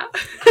 Yeah.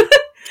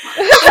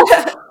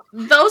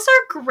 Those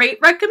are great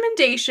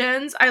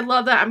recommendations. I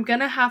love that. I'm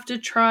gonna have to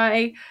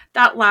try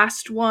that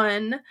last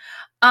one.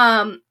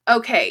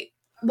 Okay.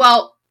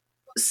 Well,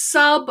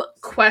 sub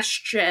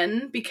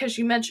question, because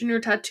you mentioned your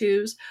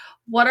tattoos.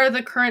 What are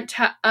the current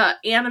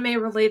anime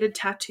related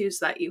tattoos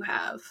that you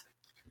have?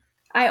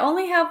 I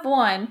only have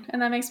one, and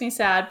that makes me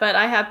sad, but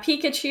I have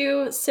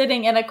Pikachu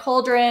sitting in a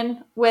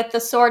cauldron with the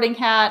sorting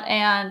hat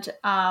and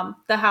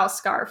the house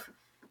scarf.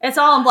 It's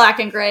all in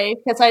black and gray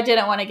because I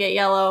didn't want to get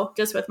yellow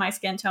just with my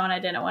skin tone. I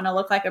didn't want to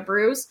look like a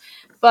bruise.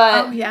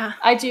 But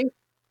I do.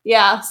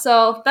 Yeah,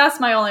 so that's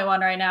my only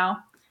one right now.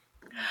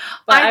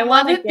 But I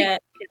want to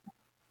get...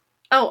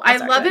 I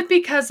love it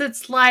because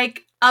it's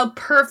like a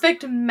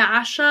perfect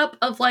mashup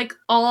of like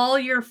all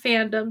your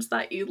fandoms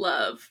that you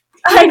love.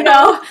 I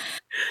know.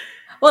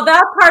 Well,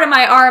 that part of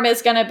my arm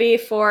is going to be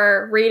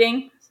for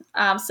reading.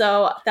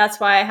 So that's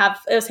why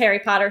it was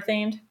Harry Potter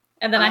themed.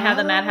 And then I have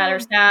the Mad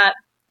Hatter's hat.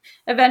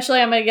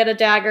 Eventually, I'm going to get a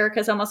dagger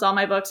because almost all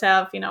my books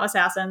have,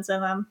 assassins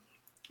in them.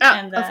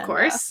 And then, of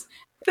course.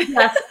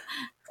 It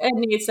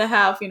needs to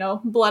have,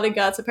 blood and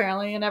guts,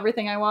 apparently, in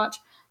everything I watch.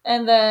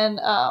 And then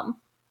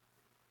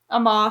a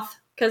moth,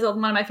 because one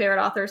of my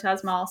favorite authors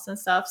has moths and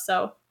stuff.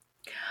 So,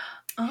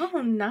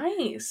 oh,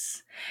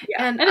 nice.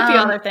 Yeah, and a few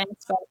other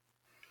things. But.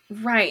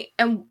 Right.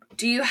 And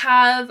do you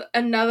have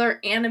another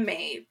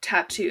anime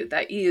tattoo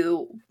that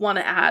you want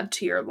to add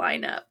to your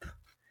lineup?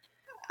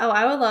 Oh,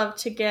 I would love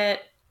to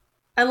get...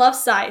 I love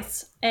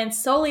Scythes, and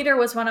Soul Eater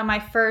was one of my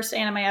first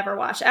anime I ever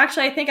watched.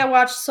 Actually, I think I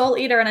watched Soul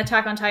Eater and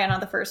Attack on Titan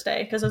on the first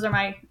day, because those are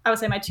my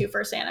 2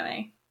 first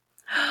anime.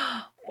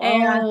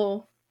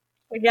 Oh.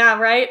 Yeah,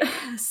 right?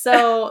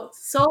 So,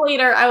 Soul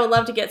Eater, I would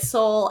love to get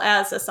Soul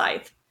as a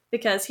Scythe,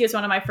 because he was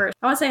one of my first.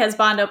 I want to say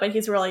Husbando, but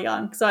he's really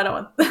young, so I don't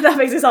want... That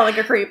makes me sound like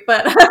a creep,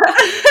 but...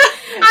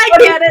 I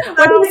get it,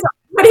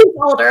 when he's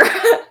older.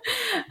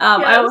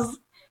 Yes.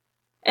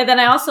 And then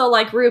I also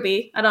like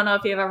Ruby. I don't know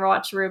if you've ever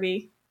watched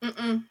Ruby.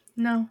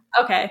 No.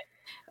 Okay.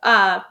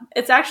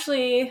 It's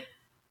actually,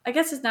 I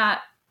guess it's not,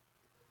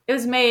 it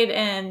was made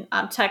in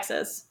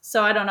Texas.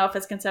 So I don't know if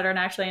it's considered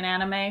actually an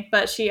anime,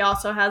 but she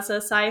also has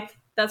a scythe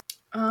that's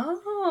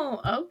Oh,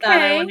 that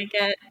I want okay. to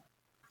get.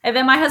 And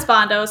then my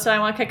husbando, so I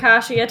want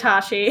Kakashi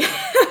Itachi.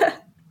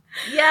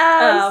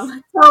 Yes.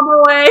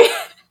 Tomoe.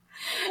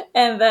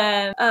 And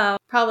then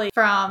probably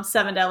from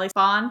Seven Deadly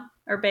Spawn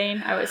or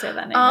Bane. I always say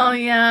that name Oh wrong.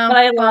 yeah, But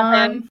I love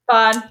Bond. him.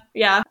 Bond.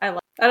 Yeah, I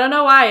don't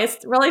know why.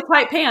 It's really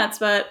tight pants,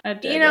 but I You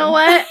dig know him.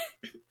 what?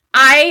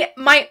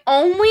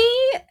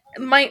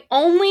 My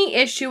only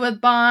issue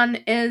with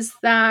Bond is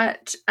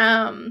that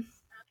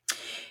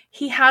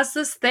he has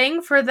this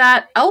thing for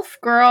that elf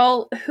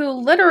girl who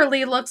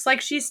literally looks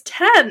like she's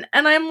 10,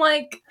 and I'm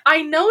like,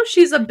 I know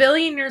she's a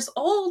billion years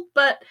old,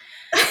 but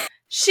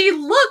she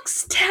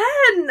looks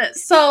 10.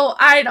 So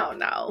I don't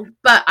know,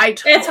 but I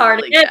It's hard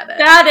to totally get. get it.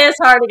 That is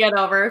hard to get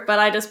over. But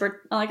I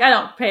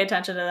don't pay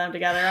attention to them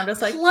together. I'm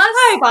just like,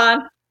 hi, Plus,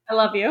 Bond. I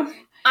love you.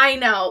 I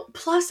know.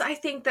 Plus, I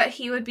think that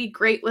he would be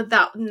great with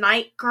that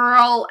night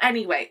girl.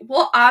 Anyway,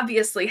 we'll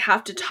obviously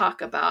have to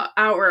talk about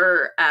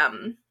our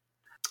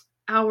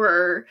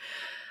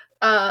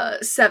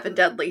seven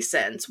deadly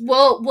sins.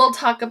 We'll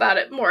talk about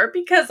it more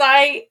because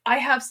I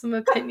have some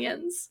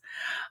opinions.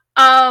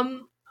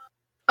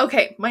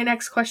 Okay, my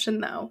next question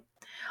though.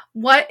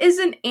 What is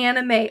an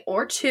anime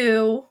or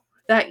two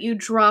that you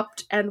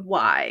dropped and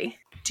why?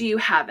 Do you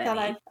have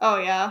any? Oh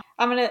yeah,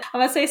 I'm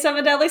gonna say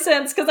Seven Deadly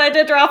Sins because I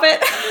did drop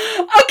it.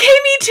 Okay,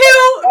 me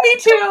too. Me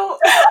too.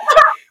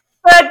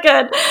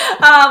 Good.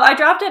 I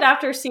dropped it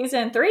after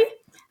season 3,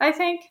 I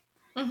think.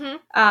 Mm-hmm.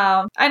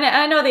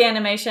 I know the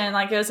animation,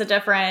 like it was a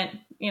different,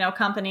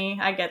 company.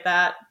 I get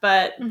that,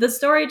 but the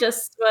story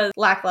just was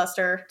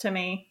lackluster to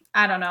me.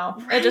 I don't know.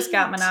 Right. It just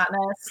got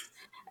monotonous.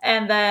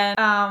 And then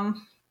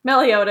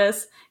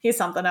Meliodas, he's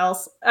something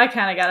else. I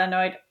kind of got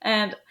annoyed.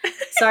 And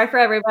sorry for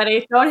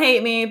everybody, don't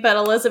hate me, but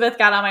Elizabeth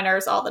got on my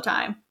nerves all the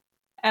time,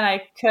 and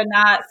I could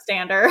not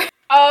stand her.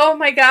 Oh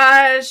my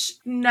gosh,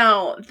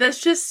 no!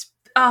 This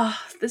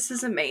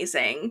is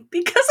amazing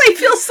because I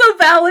feel so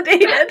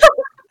validated.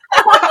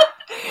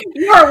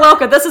 You are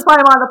welcome. This is why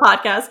I'm on the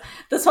podcast.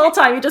 This whole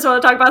time, you just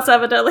want to talk about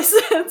Seven Deadly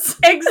Sins.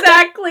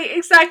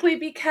 Exactly,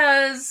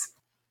 because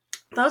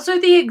those are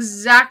the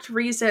exact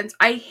reasons.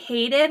 I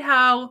hated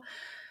how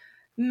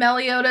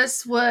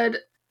Meliodas would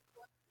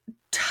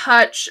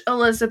touch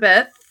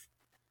Elizabeth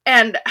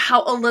and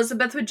how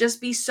Elizabeth would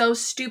just be so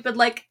stupid,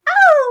 like,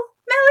 oh,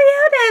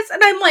 Meliodas!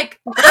 And I'm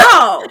like,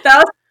 oh!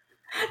 that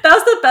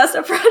was the best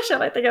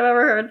impression I think I've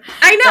ever heard.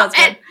 I know,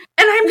 and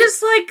I'm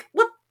just like,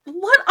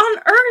 what on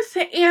earth?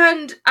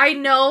 And I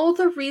know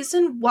the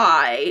reason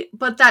why,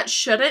 but that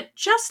shouldn't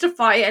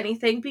justify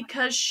anything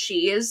because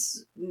she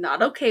is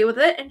not okay with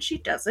it and she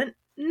doesn't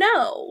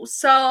know.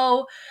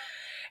 So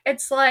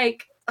it's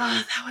like,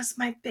 oh, that was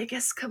my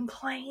biggest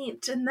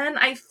complaint. And then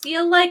I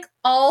feel like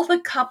all the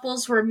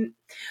couples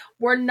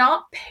were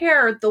not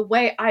paired the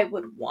way I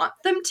would want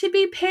them to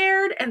be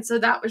paired, and so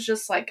that was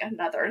just like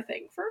another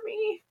thing for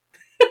me.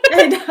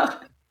 I know.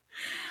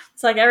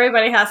 It's like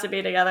everybody has to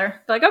be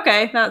together. Like,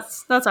 okay,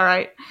 that's all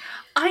right.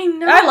 I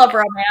know. I love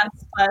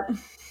romance, but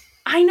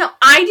I know.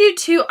 I do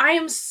too. I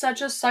am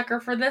such a sucker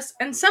for this.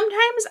 And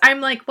sometimes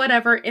I'm like,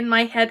 whatever, in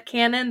my head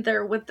canon,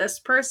 they're with this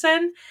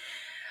person.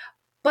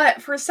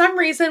 But for some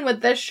reason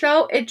with this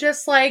show, it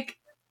just like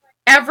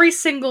every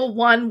single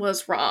one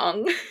was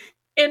wrong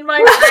in my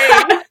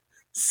brain.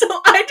 So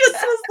I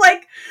just was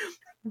like,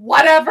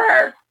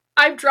 whatever.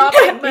 I'm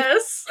dropping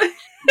this.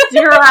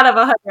 0 out of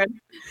 100.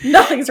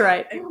 Nothing's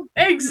right.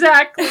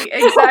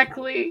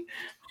 Exactly.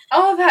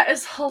 Oh, that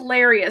is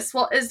hilarious.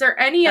 Well, is there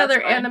any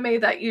other anime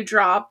that you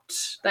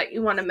dropped that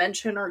you want to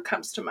mention or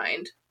comes to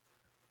mind?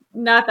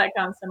 Not that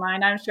comes to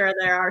mind. I'm sure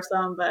there are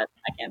some, but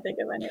I can't think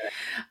of any of it.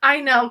 I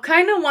know.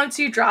 Kind of once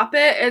you drop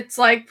it, it's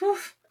like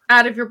poof,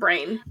 out of your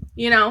brain,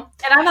 And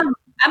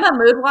I'm a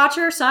mood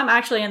watcher, so I'm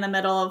actually in the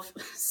middle of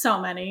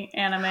so many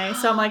anime.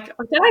 So I'm like,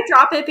 did I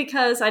drop it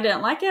because I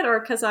didn't like it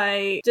or because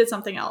I did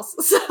something else?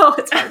 So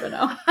it's hard to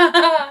know.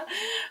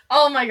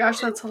 Oh my gosh,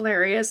 that's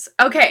hilarious.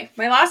 Okay,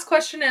 my last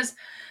question is,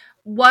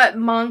 what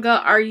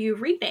manga are you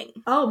reading?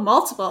 Oh,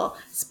 multiple.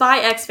 Spy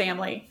X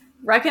Family.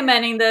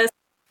 Recommending this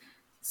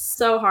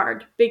so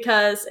hard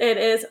because it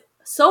is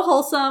so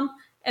wholesome,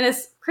 and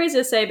it's crazy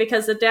to say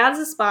because the dad is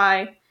a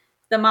spy,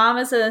 the mom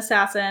is an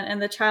assassin, and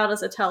the child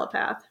is a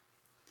telepath.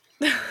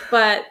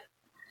 But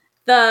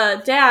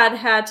the dad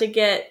had to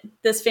get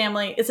this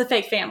family, it's a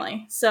fake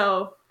family,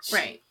 so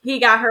right. He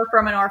got her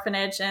from an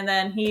orphanage, and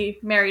then he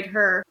married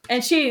her,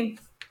 and she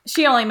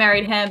only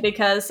married him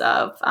because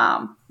of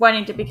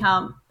wanting to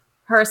become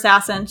her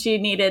assassin. She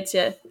needed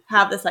to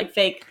have this like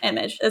fake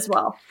image as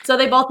well, so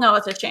they both know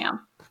it's a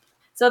sham,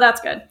 so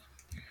that's good.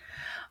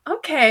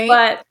 Okay.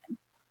 But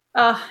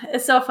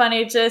it's so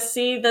funny to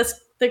see the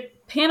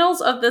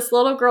panels of this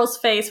little girl's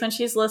face when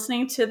she's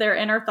listening to their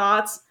inner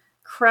thoughts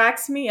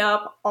cracks me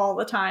up all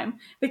the time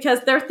because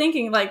they're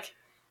thinking like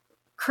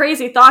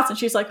crazy thoughts and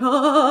she's like,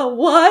 oh,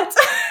 what?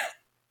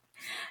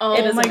 It Oh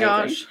is my amazing.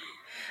 gosh.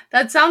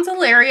 That sounds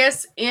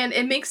hilarious, and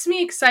it makes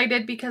me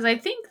excited because I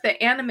think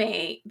the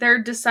anime, they're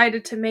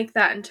decided to make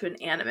that into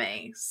an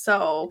anime.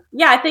 So,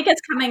 Yeah, I think it's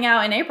coming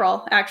out in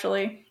April,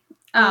 actually.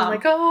 oh my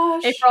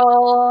gosh.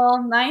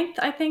 April 9th,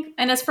 I think.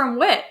 And it's from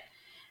Wit.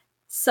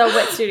 So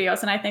Wit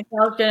Studios, and I think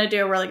they're going to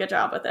do a really good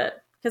job with it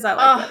because I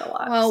like Oh, Wit a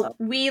lot. well, So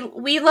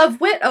we love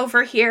wit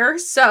over here,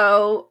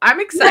 so I'm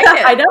excited.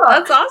 I know.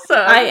 That's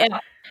awesome. I am.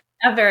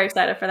 I'm very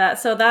excited for that.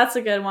 So that's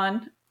a good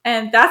one.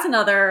 And that's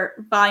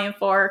another volume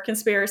 4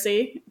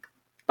 conspiracy.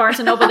 Barnes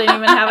and Noble didn't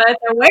even have it at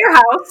their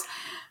warehouse,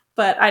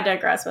 but I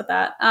digress with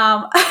that.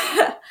 I'm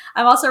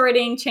also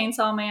reading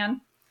Chainsaw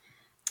Man,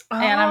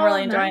 and I'm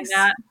really enjoying nice.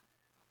 that.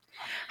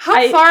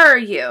 How far are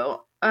you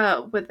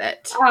with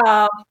it?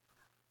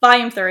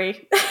 Volume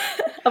 3,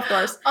 of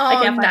course. I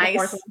Oh, can't find the nice.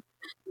 fourth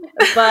one.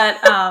 But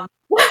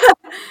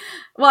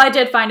well, I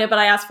did find it, but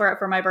I asked for it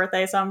for my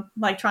birthday, so I'm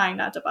like trying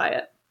not to buy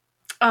it.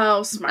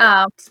 Oh,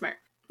 smart. Smart.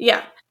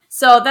 Yeah.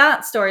 So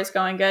that story's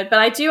going good, but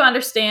I do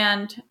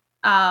understand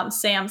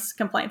Sam's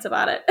complaints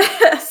about it.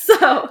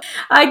 So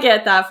I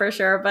get that for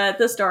sure, but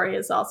the story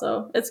is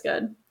also, it's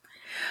good.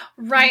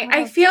 Right.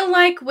 I feel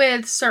like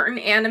with certain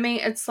anime,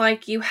 it's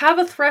like you have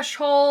a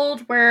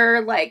threshold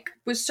where, like,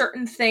 with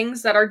certain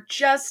things that are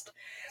just,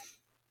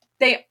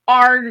 they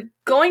are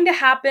going to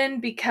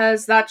happen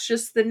because that's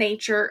just the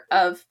nature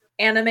of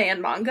anime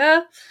and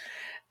manga.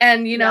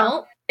 And, you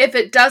know, if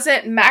it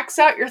doesn't max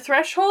out your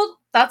threshold,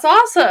 that's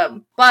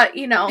awesome. But,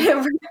 you know,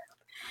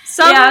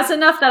 yeah, it's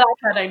enough that I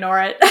try to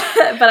ignore it.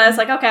 But I was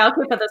like, okay, I'll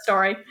keep with the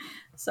story.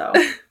 So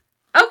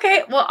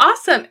okay, well,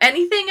 awesome.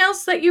 Anything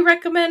else that you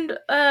recommend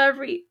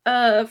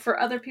for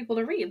other people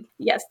to read?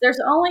 yes, there's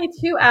only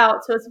 2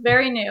 out, so it's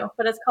very new,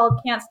 but it's called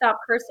Can't Stop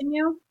Cursing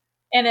You,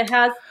 and it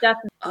has death.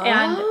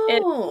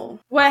 And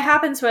what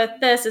happens with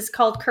this is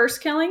called curse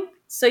killing.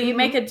 So you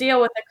make a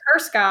deal with the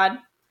curse god.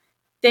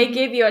 They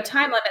give you a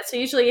time limit. So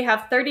usually you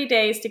have 30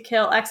 days to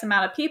kill X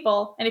amount of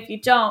people, and if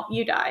you don't,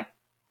 you die.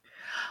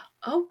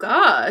 Oh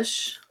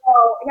gosh. So,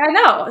 yeah, I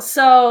know.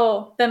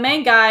 So the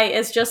main guy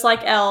is just like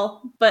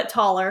L, but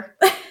taller.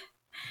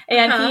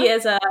 And he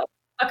is a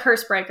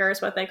curse breaker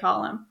is what they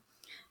call him.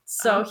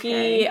 So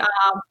he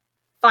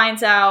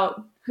finds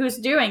out who's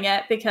doing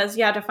it because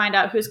you have to find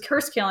out who's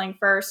curse killing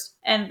first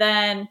and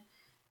then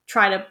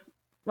try to,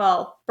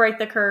 well, break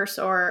the curse,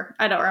 or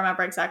I don't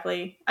remember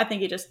exactly. I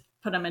think you just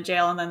put them in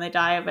jail and then they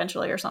die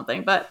eventually or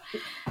something. But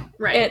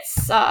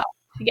it's,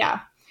 yeah.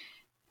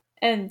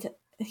 And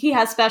he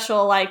has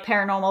special, like,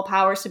 paranormal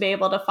powers to be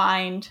able to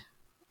find,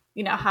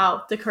 you know,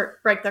 how to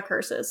break the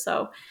curses.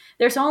 So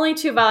there's only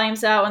 2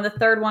 volumes out, and the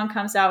third one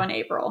comes out in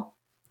April.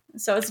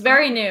 So it's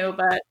very new,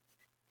 but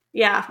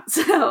yeah.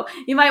 So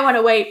you might want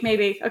to wait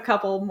maybe a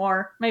couple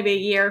more, maybe a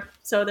year.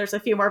 So there's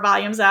a few more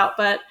volumes out,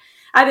 but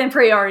I didn't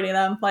pre-order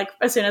them like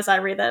as soon as I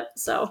read it.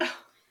 So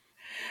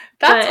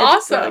that's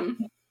awesome.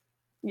 Really,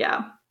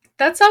 yeah.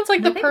 That sounds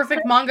like the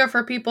perfect manga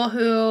for people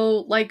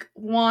who like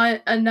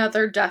want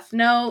another Death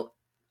Note,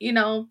 you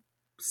know.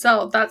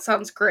 So that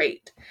sounds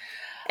great.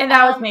 And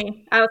that was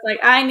me. I was like,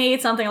 I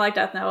need something like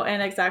Death Note,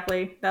 and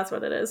exactly that's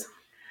what it is.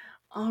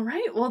 All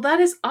right. Well, that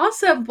is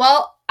awesome.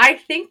 Well, I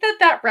think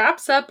that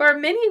wraps up our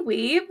mini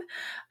Weeb.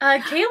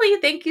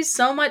 Kaylee, thank you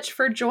so much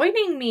for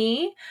joining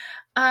me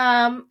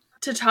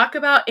to talk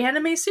about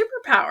anime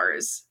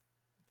superpowers.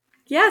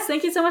 Yes,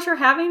 thank you so much for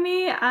having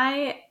me.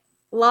 I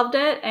loved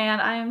it,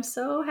 and I am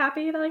so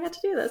happy that I got to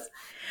do this.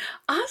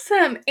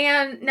 Awesome.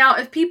 And now,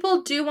 if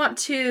people do want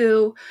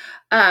to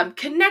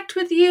connect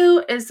with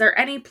you, is there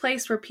any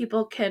place where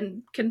people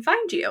can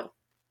find you?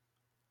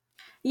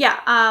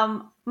 Yeah,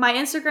 my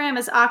Instagram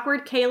is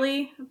awkward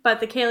Kaylee,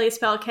 but the Kaylee is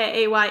spelled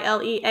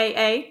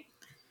Kayleeaa.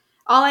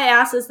 All I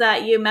ask is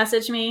that you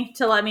message me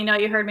to let me know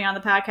you heard me on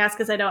the podcast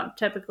because I don't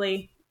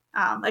typically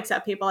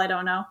accept people I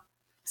don't know.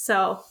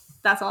 So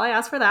that's all I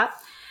ask for that.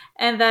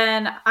 And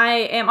then I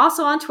am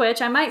also on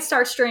Twitch. I might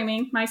start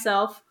streaming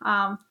myself.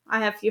 I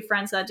have a few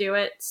friends that do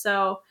it.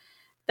 So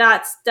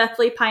that's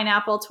Deathly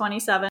Pineapple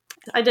 27.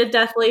 I did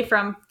Deathly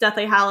from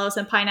Deathly Hallows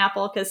and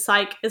Pineapple because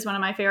Psych is one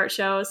of my favorite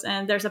shows,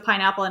 and there's a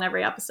pineapple in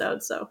every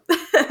episode. So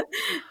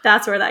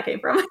that's where that came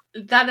from.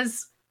 That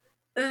is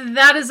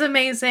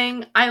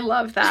amazing. I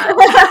love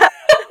that.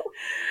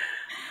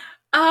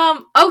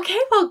 Okay,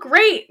 well,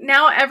 great.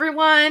 Now,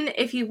 everyone,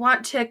 if you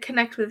want to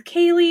connect with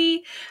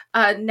Kaylee,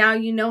 now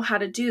you know how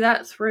to do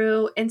that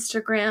through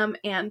Instagram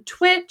and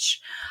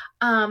Twitch.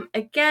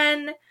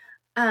 Again,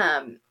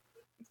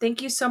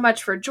 thank you so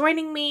much for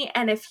joining me.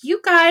 And if you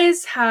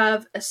guys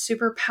have a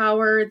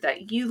superpower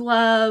that you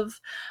love,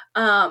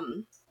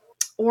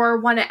 or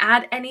want to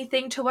add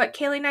anything to what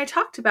Kaylee and I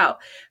talked about,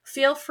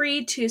 feel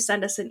free to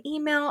send us an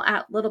email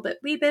at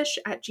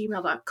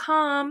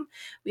littlebitweebish@gmail.com.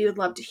 We would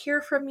love to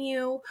hear from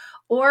you,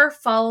 or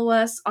follow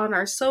us on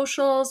our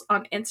socials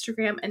on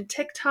Instagram and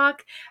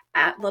TikTok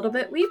at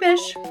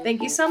littlebitweebish.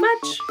 Thank you so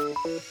much.